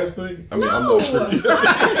first class thing? I mean, I'm No. not sure. Is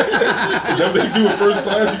that what they do in first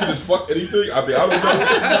class? You can just fuck anything? I mean, I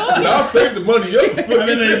don't know. I'll save the money up. I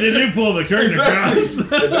mean, they do pull the curtain Exactly. across.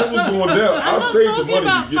 If that's what's going down, I'm I'll not save the talking money.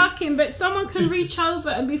 about to get- fucking, but someone can reach over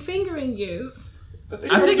and be fingering you.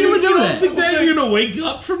 I think you would do that. Think that you're gonna wake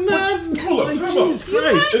up from that? Hold up, Like, time out. Jesus You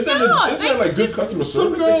Christ. Isn't that like good customer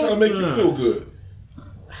service? They're trying to make you feel good.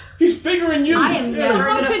 He's figuring you. I am never Someone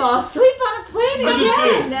gonna could- fall asleep on a plane I'm just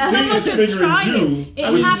saying, again. he is could try figuring you, it.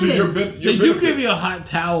 It which is to your, happens. your They do benefit. give you a hot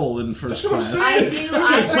towel in first That's what I'm class. I saying. do. You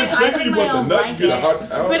I get a quick bring finger, you my bust a own nut, you get a blanket. hot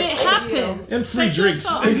towel. But it That's awesome. happens. And free Sexual drinks.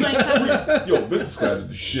 assault on planes happens. Yo, business class is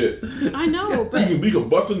the shit. I know, but We can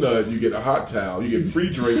bust a nut, you get a hot towel, you get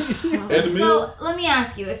free drinks, and the meal. So let me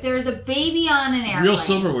ask you: if there's a baby on an airplane, Real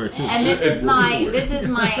silverware too. and this And is real my silverware. this is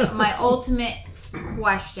my ultimate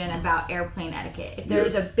question about airplane etiquette. If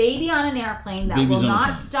there's Yes. a baby on an airplane that Babies will on a not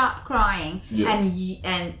plane. stop crying, Yes.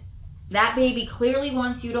 and that baby clearly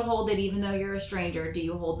wants you to hold it, even though you're a stranger, do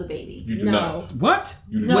you hold the baby? You do No. not. What?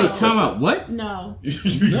 You do No. Wait, not. time out. What? no. You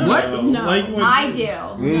do What? not. No. Like when I do.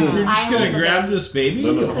 you're just I gonna hold the grab baby. this baby?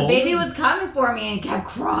 No, no. and The The hold baby it? was coming for me and kept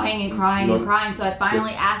crying and crying and No. crying. So I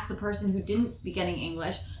finally asked the person who didn't speak any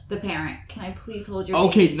English, the parent, "Can I please hold your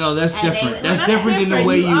Okay, baby?" no, that's And they- different. Well, That's that's different than the different.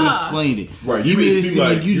 way You you asked. explained it. Right, You you made made it seem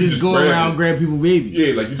like you just go grab around it. grab people babies.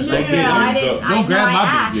 Yeah, like you just Like, like yeah, No, I babies didn't. up. I Don't know grab I my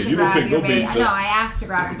baby. asked Yeah, to you don't grab pick your no baby. babies No, up. I asked to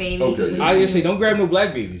grab the baby. Okay. I just say don't grab no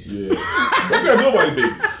black babies. Yeah. Don't grab nobody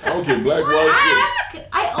babies. I don't care, black, Well, white. ask.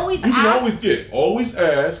 I always Yeah. You ask. can always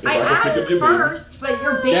ask if I I can pick asked up your baby. first, but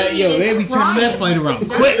your baby That- yo, is baby, turn crying that fight around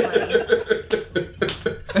quick.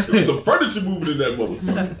 There's some furniture moving in that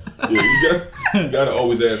motherfucker. Yeah, you gotta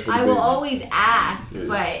always ask for the I baby. will always ask, Yeah.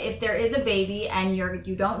 but if there is a baby and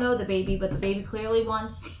you don't know the baby, but the baby clearly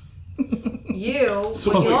wants you,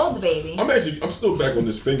 So would you wait. hold the baby? I'm still back on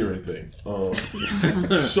this fingering thing.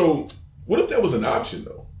 So what if that was an option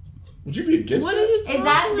though? Would you be against What are that? you Is talking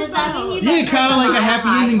that does that about? mean you? Yeah, think kind of you're like a the happy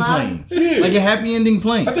High ending Club? plane. Yeah. Like a happy ending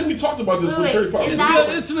plane. I think we talked about this Wait, with Cherry is Pop.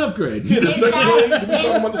 that- It's an upgrade. Yeah, the Is sex that- plane. Did we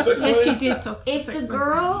talk about the sex plane? Yes, she did talk. If sex the plane.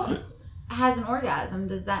 girl has an orgasm,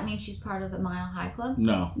 does that mean she's part of the Mile High Club?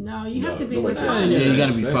 No. No, you have No, to be nobody with does. her. Yeah, you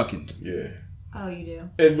gotta be Sex. fucking. Yeah. Oh, you do.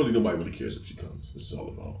 And really nobody really cares if she comes. This is all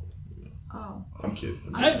about. Oh, I'm kidding.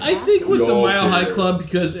 I think with We the all Mile High care. Club,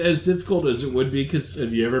 because as difficult as it would be, because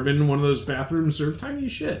have you ever been in one of those bathrooms? They're tiny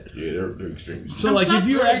as shit. Yeah, they're extremely. So And like plus if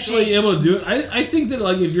you're they're actually big. able to do it, I think that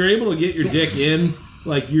like if you're able to get your dick in,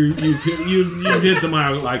 like you've hit the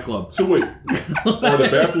Mile High Club. So wait, are the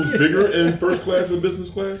bathrooms bigger in first class and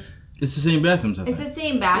business class? It's the same bathrooms, I it's think. the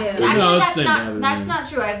same bathroom. Yeah. Actually, No, it's that's the same not bathroom, that's yeah. not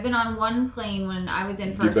true. I've been on one plane when I was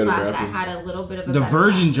in first better class that bathrooms. had a little bit of a The better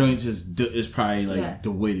Virgin bathroom. joints is probably like Yeah. the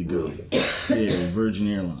way to go. Yeah, Virgin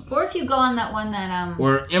Airlines. Or if you go on that one that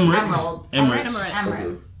Or Emirates. Emerald. Emirates.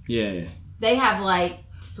 Emirates. Yeah, They have like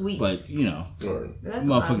suites. but you know, All right. That's a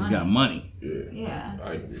lot of motherfuckers got money. Yeah. Yeah.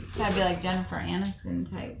 I agree. It's gotta be like Jennifer Aniston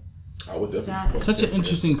type. I would definitely. That's- fuck Such an that.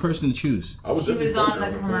 interesting person to choose. I would She definitely was fuck on her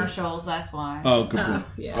the plane. commercials, that's why. Oh, good point. I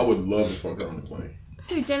Yeah. would love to fuck her on the plane.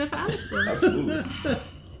 Hey, Jennifer Aniston. Absolutely.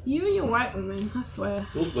 You and your white women, I swear.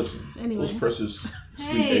 Listen, Anyway. those precious, sweet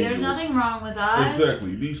Hey, angels. there's nothing wrong with us.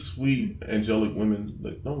 Exactly. These sweet, angelic women.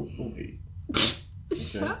 Like, don't hate.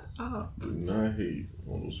 Shut up. Do not hate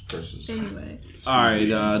on those precious. Anyway, All right,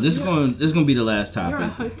 this is gonna be the last you're a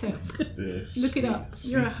topic. hotel. Yes, Look it up.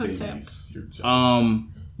 sweet You're a hotep. babies. You're jealous.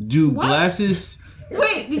 Do What? glasses?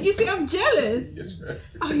 Wait, did you say I'm jealous? Yes, right.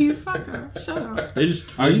 Oh, you fucker. Shut up. They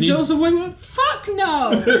just Are you need- jealous of white women? Fuck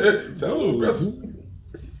no. Sound a little aggressive.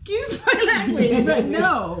 Excuse my language, but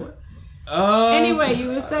no. Anyway, you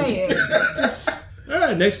were saying. All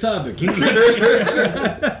right, next topic.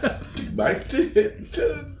 Back to hit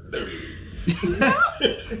to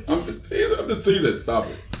I'm just teasing. Stop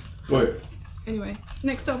it. Go ahead. Anyway,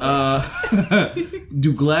 next topic.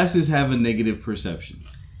 Do glasses have a negative perception?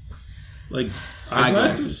 Like Eyeglasses.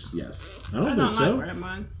 eyeglasses? Yes. I I don't don't think like so. wearing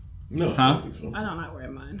mine. No, I Huh? don't think so. I don't like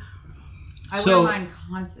wearing mine. I So- wear mine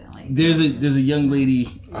constantly. There's a young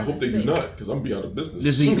lady. I hope they do not, because I'm gonna be out of business.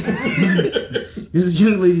 There's a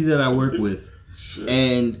young lady that I work with, Shit.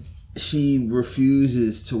 and she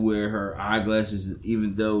refuses to wear her eyeglasses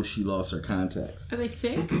even though she lost her contacts. Are they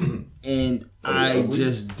thick? And I ugly?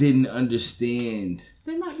 just didn't understand.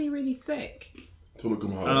 They might be really thick. Till it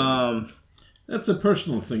come home. That's a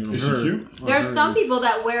personal thing on Is her. she cute? There's some people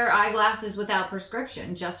that wear eyeglasses without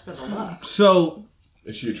prescription just for the look. So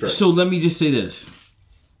Is she attractive? So let me just say this.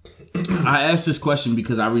 I asked this question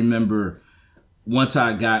because I remember once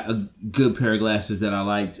I got a good pair of glasses that I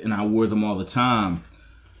liked and I wore them all the time.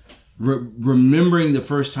 Remembering the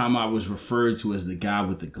first time I was referred to as the guy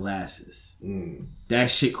with the glasses, that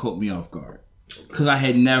shit caught me off guard because I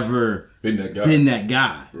had never been that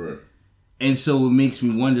guy. Right. And so it makes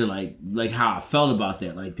me wonder, like how I felt about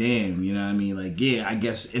that. Like, damn, you know what I mean? Like, yeah, I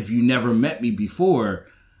guess if you never met me before,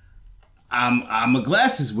 I'm a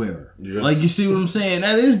glasses wearer. Yeah. Like, you see what I'm saying?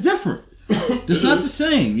 That is different. It's not the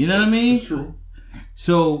same. You know what I mean? It's true.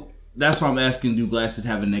 So that's why I'm asking: do glasses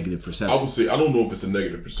have a negative perception? I would say I don't know if it's a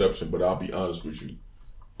negative perception, but I'll be honest with you.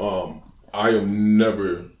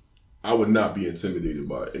 I would not be intimidated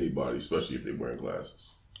by anybody, especially if they're wearing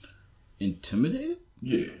glasses. Intimidated?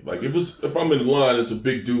 Yeah, like if I'm in line, it's a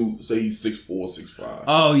big dude. Say he's 6'4", 6'5".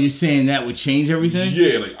 Oh, you're saying that would change everything?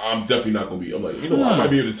 Yeah, like I'm definitely not gonna be. I'm like, I might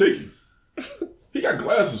be able to take you. He got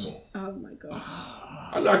glasses on. Oh my god!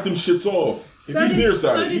 I knocked them shits off. If So he's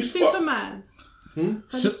nearsighted, so he's Superman.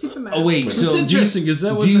 So, Superman. Oh wait, It's so interesting because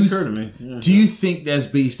that wouldn't occur to me. Yeah. Do you think that's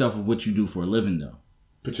based off of what you do for a living, though?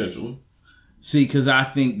 Potentially. See, because I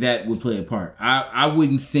think that would play a part. I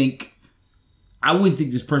wouldn't think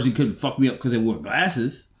this person could fuck me up because they wore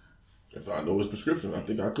glasses. If I know his prescription, I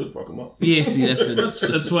think I could fuck him up. Yeah, see,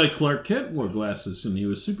 that's why Clark Kent wore glasses and he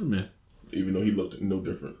was Superman. Even though he looked no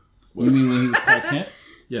different. You mean when he was Clark Kent?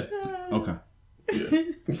 Yeah. Okay. Yeah.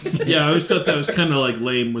 Yeah, I always thought that was kind of like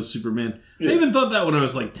lame with Superman. Yeah. I even thought that when I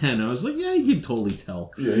was like 10. I was like, yeah, you can totally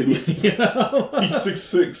tell. Yeah, he's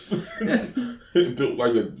 6'6". Built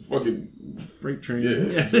like a fucking freight train. Yeah,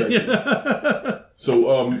 exactly. So,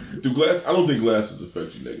 I don't think glasses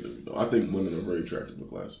affect you negatively, though. I think women are very attractive with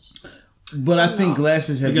glasses. But I think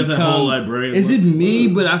glasses have become... that whole librarian Is look. it me?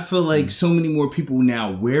 But I feel like so many more people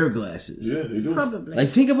now wear glasses. Yeah, they do. Probably. Like,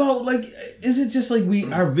 think about, like, is it just like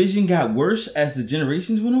our vision got worse as the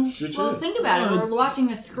generations went on? Shit, Well, yeah. think about it. We're watching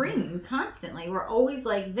a screen constantly. We're always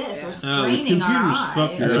like this. We're straining our eyes.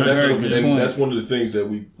 That's a very good point. That's one of the things that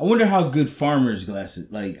we... I wonder how good farmers' glasses,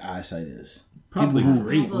 like, eyesight is. Probably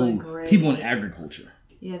great. People in agriculture.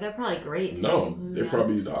 Yeah, they're probably great. No, they're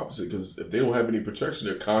probably the opposite because if they don't have any protection,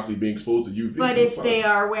 they're constantly being exposed to UV. But if they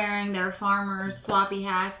are wearing their farmers' floppy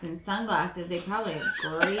hats and sunglasses, they probably have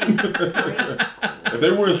great. If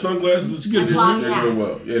they're wearing sunglasses, it's good. And floppy they're hats. doing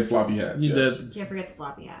well. Yeah, and floppy hats. Yes. Can't forget the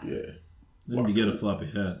floppy hat. Yeah. Then you get a floppy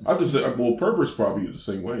hat. I could say, well, perverts probably the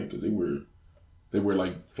same way because they wear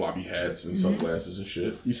like floppy hats and sunglasses and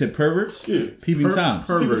shit. You said perverts? Yeah. Peeping Toms.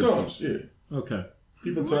 Perverts. Peeping Toms, yeah. Okay.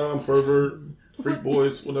 Peeping Tom, pervert, freak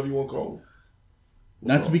boys, whatever you want to call them.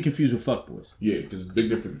 Not to be confused with fuckboys. Yeah, because there's a big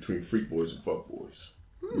difference between freak boys and fuck boys.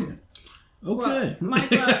 Okay. Well,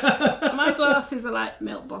 my glasses are like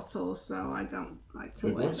milk bottles, so I don't like to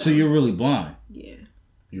wear them. So you're really blind? Yeah.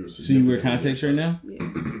 So you wear contacts right now? Yeah.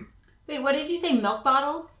 Wait, what did you say? Milk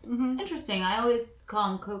bottles? Mm-hmm. Interesting. I always call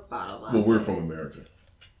them Coke bottle glasses. Well, we're from America.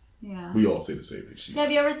 Yeah. We all say the same thing.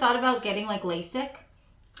 Have you ever thought about getting like LASIK?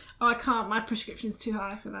 Oh, I can't. My prescription's too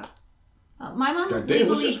high for that. My mom was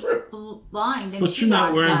legally blind, and but she you're not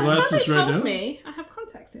got wearing done. glasses Somebody right told now? me I have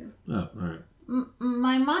contacts in. Oh, all right.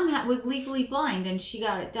 My mom was legally blind, and she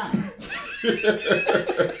got it done.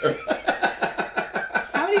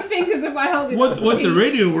 How many fingers am I holding? What the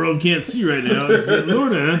radio world can't see right now is that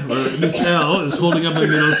Luna, or Miss L, is holding up a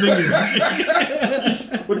middle finger.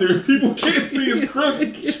 What the people can't see is Chris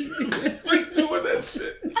like doing that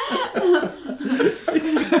shit.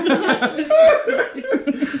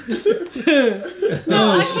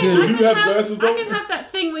 No, I shit. You have glasses, though? I can have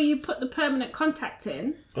that thing where you put the permanent contact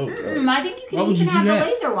in. Oh, God. I think you Why can would even you have do the that?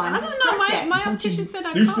 laser one. I to don't know. correct it. My optician said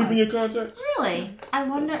I Do you can't. sleep in your contacts? Really? I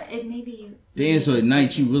wonder if maybe you... Damn, so at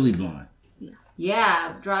night you really blind.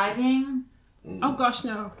 Yeah, driving. Oh gosh,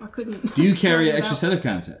 no, I couldn't. Do you carry an extra set of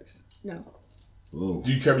contacts? No. Whoa.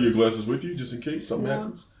 Do you carry your glasses with you just in case something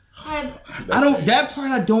happens? That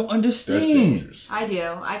part I don't That's understand. dangerous. I do.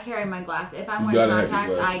 I carry my glasses. If I'm You wearing gotta have your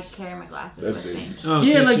contacts, I glasses. carry my glasses That's with dangerous. me. Oh,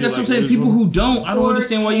 Yeah, okay, like so that's what I'm you saying. lose People one? who don't, I don't Or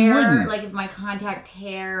understand why you tear, wouldn't. Like if my contact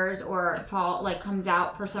tears or comes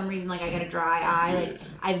out for some reason, like I get a dry eye, like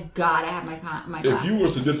I've got to have my glasses. If you were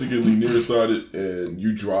significantly nearsighted and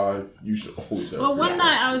you drive, you should always have Well, one glasses.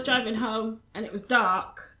 night I was driving home and it was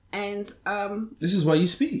dark And This is why you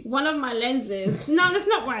speed. one of my lenses. No, that's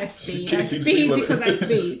not why I speed. I can't see the speed speed limit. because I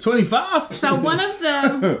speed. 25. So one of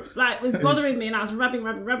them like was bothering me, and I was rubbing,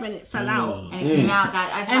 and it fell out. And it came out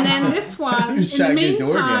that I've And had then this one, in was the trying to get the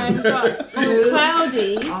meantime, orgasm. got all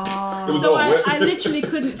cloudy. It was So all wet. I literally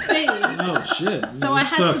couldn't see. Oh shit! So I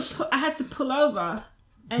Sucks. had to pull over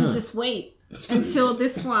and just wait until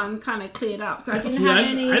this one kind of cleared up. 'Cause I didn't See, have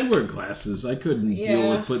any. I'd wear glasses. I couldn't deal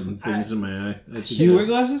Yeah. with putting things in my eye. I think Do you wear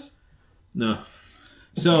glasses? No.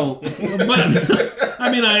 So, But I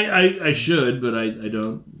mean, I should, but I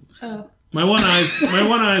don't. Oh. My one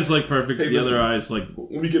eye's like perfect. Hey, the listen. other eye's like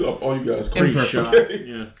When we get up, all you guys pretty crazy. shot. Okay?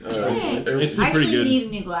 Yeah. Hey, see I pretty actually good.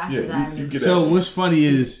 need new glasses. Yeah, you get so at me. what's funny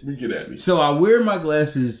is, You get at me. so I wear my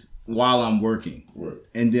glasses while I'm working, Right.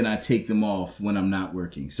 and then I take them off when I'm not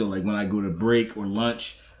working. So like when I go to break or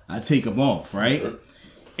lunch, I take them off, right? Right.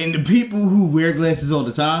 And the people who wear glasses all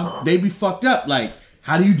the time, they be fucked up. Like,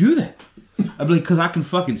 how do you do that? I'm like, because I can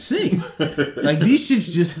fucking see. Like, these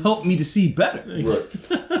shits just help me to see better.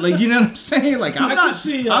 Right. Like, you know what I'm saying? Like, I'm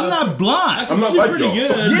not blind. I'm not See like pretty y'all.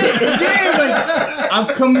 good. Yeah, like,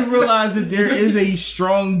 I've come to realize that there is a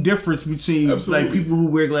strong difference between Absolutely. like people who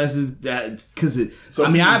wear glasses because Some I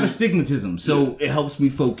mean, I have people- astigmatism, so it helps me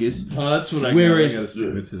focus. Oh, that's what I Whereas- got. I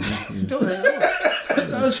got astigmatism.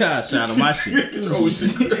 Don't try to shout on my shit. Get your own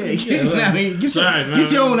shit. Yeah, get, I mean, get, Sorry, your, man.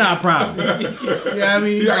 get your own eye problem. Yeah, I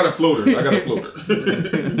mean, Yeah, I got a floater.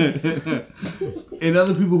 and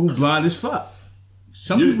other people who blind as fuck.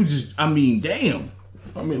 Some Yeah. people just, I mean, damn.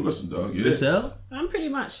 I mean, listen, dog. Yeah. This hell? I'm pretty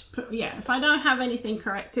much, yeah, if I don't have anything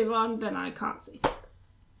corrective on, then I can't see.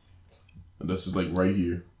 And this is like right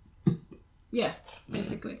here. Yeah,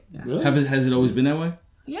 basically. Yeah, Really? Has it always been that way?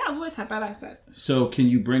 yeah, I've always had bad eyesight. So can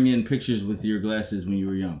you bring in pictures with your glasses when you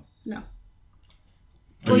were young? No.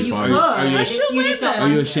 Well, you Are could. you- are you I ashamed? just- you just don't Are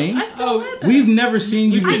want you to. ashamed? I still wear them. We've never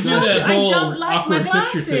seen you I with do don't, that glasses. I whole don't like my awkward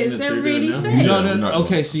picture thing glasses. that They're they're really doing now. thick. No, Yeah, no, not-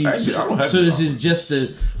 okay, so Actually, I don't have so no this problem. is just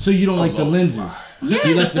the, so you don't like the always lenses. Yes. Do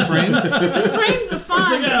you like the frames? The frames are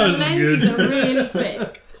fine, like, but oh, the it's lenses good. are really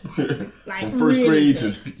thick. Like, From first really grade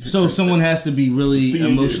thick. to So someone has to be really senior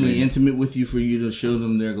year, emotionally man. intimate with you for you to show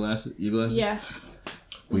them their glasses, your glasses? Yes.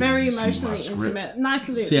 Wait, Very you see my emotionally script? intimate. Nice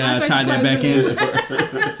loop. See how I nice way tied to that close back the in? loop.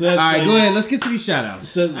 So that's All right, like, go ahead. Let's get to these shout outs.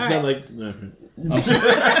 So, like,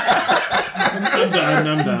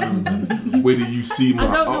 I'm done. Wait till you see my.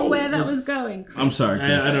 I don't know where that was going. I'm sorry,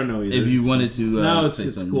 Chris. I don't know either. If you wanted to No, say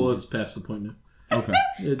it's something. cool. It's past the point now. Okay.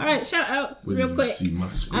 All right, shout outs Wait real till quick. you see my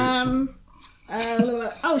script.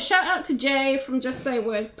 Shout out to Jay from Just Say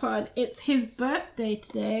Words Pod. It's his birthday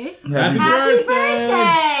today. Happy Happy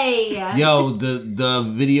birthday! Yo, the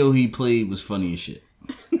video he played was funny as shit.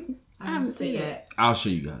 I haven't seen it. I'll show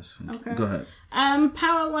you guys. Okay. Go ahead.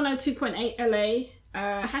 Power 102.8 LA.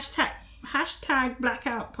 Hashtag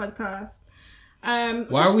Blackout Podcast. Why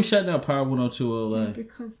are we shutting down Power 102 LA?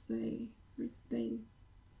 Because they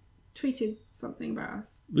tweeted something about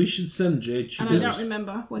us, We should send Jay and I don't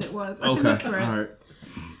remember what it was. I can Okay. look for it. All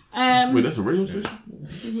right. Wait, that's a radio station?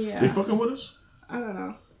 Yeah, They fucking with us? I don't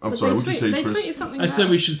know. I'm But sorry, they what'd you say, They Chris? tweeted something. I said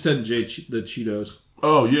about we us. should send Jay the Cheetos.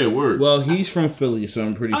 Oh, yeah, word. Well, he's from Philly, so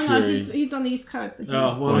I'm pretty Oh sure. no, he's on the East Coast. So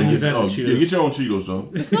Oh, well, Oh, you've get, had the Cheetos. yeah, get your own Cheetos, though.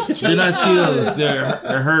 it's not Cheetos. They're not Cheetos.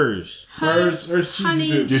 They're hers. Hers cheesy honey,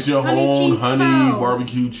 poops. Get your honey own cheese honey curls.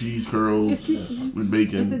 barbecue cheese curls It's with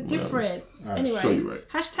bacon. There's a whatever. difference. Show Anyway, you right.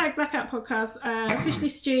 hashtag Blackout Podcast, Officially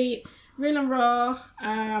Street, Real and Raw,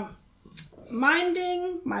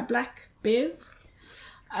 Minding My Black Biz,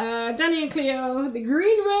 Danny and Cleo, The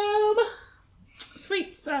Green Room,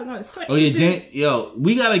 Sweets. Oh yeah, yo,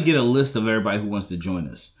 we gotta get a list of everybody who wants to join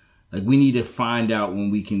us. Like, we need to find out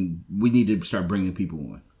when we can. We need to start bringing people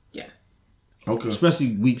on, Yes. Okay.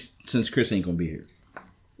 especially weeks since Chris ain't gonna be here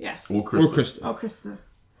Yes. Or Chris. or Krista. Oh, Krista.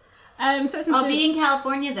 I'll be in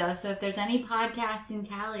California though, so if there's any podcasts in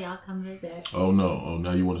Cali, I'll come visit. Oh, no. Oh,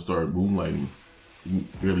 now you want to start moonlighting. You can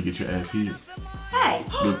barely get your ass here. Hey,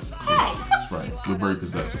 That's right. We're very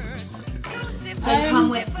possessive in this podcast. then come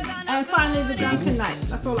with me. And finally, The Drunken Knights.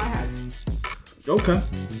 That's all I had. Okay.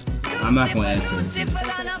 I'm not gonna add to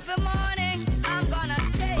that.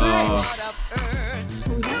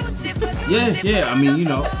 Yeah. I mean,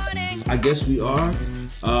 I guess we are.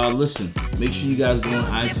 Listen, make sure you guys go on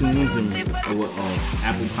iTunes and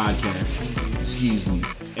Apple Podcasts, excuse me,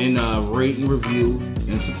 and rate and review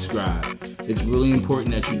and subscribe. It's really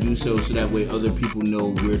important that you do so that way other people know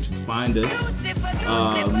where to find us.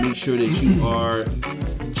 Make sure that you are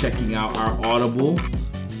checking out our Audible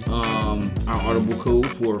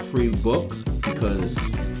code for a free book,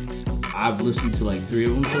 because I've listened to like 3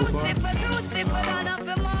 of them so far. I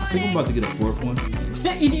think I'm about to get a 4th one.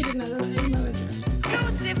 You need another email address.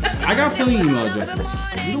 I got plenty of email addresses.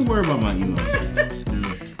 You don't worry about my emails.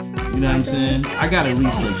 You know what I'm saying? I got at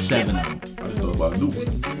least like 7 of them. I just know about a new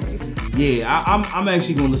one. Yeah, I'm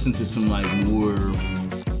actually gonna listen to some like more,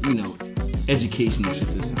 educational shit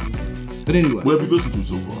this time. But anyway. What have you listened to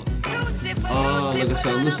so far? Like I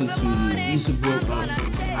said, I listened to Easterbrook. I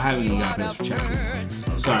haven't even got past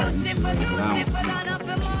chapter. Sorry, Easterbrook, but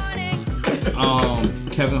I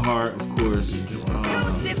don't. Kevin Hart, of course.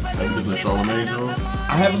 Have you listened to Charlamagne joint?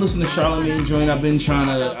 I haven't listened to Charlamagne joint. I've been trying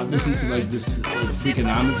to listen to like this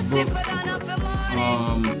Freakonomics book.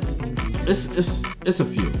 It's a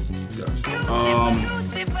few. Gotcha.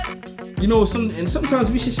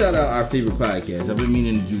 Sometimes we should shout out our favorite podcasts. I've been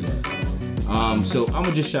meaning to do that. So I'm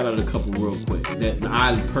gonna just shout out a couple real quick that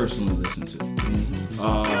I personally listen to.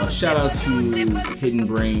 Shout out to Hidden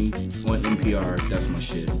Brain on NPR. That's my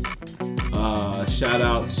shit. Shout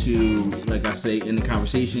out to, like I say, In the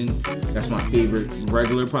Conversation. That's my favorite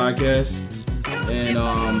regular podcast. And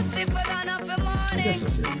I guess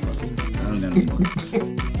that's it. Fuck it. I don't got no more.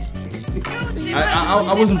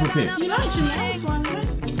 I wasn't prepared. You liked your last one, right?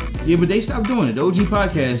 Yeah, but they stopped doing it. The OG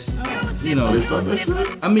podcast, They stopped that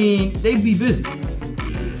shit? I mean, they be busy.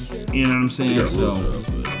 You know what I'm saying? They got So, real jobs,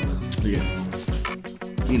 man.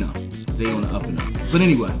 yeah. They on the up and up. But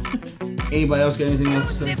anyway, anybody else got anything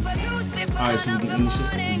else to say? Alright, so we can end the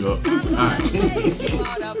shit? Yup.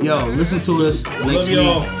 Alright. Yo, listen to us next week.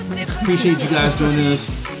 y'all. Appreciate you guys joining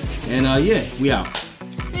us. And we out.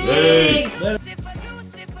 Thanks.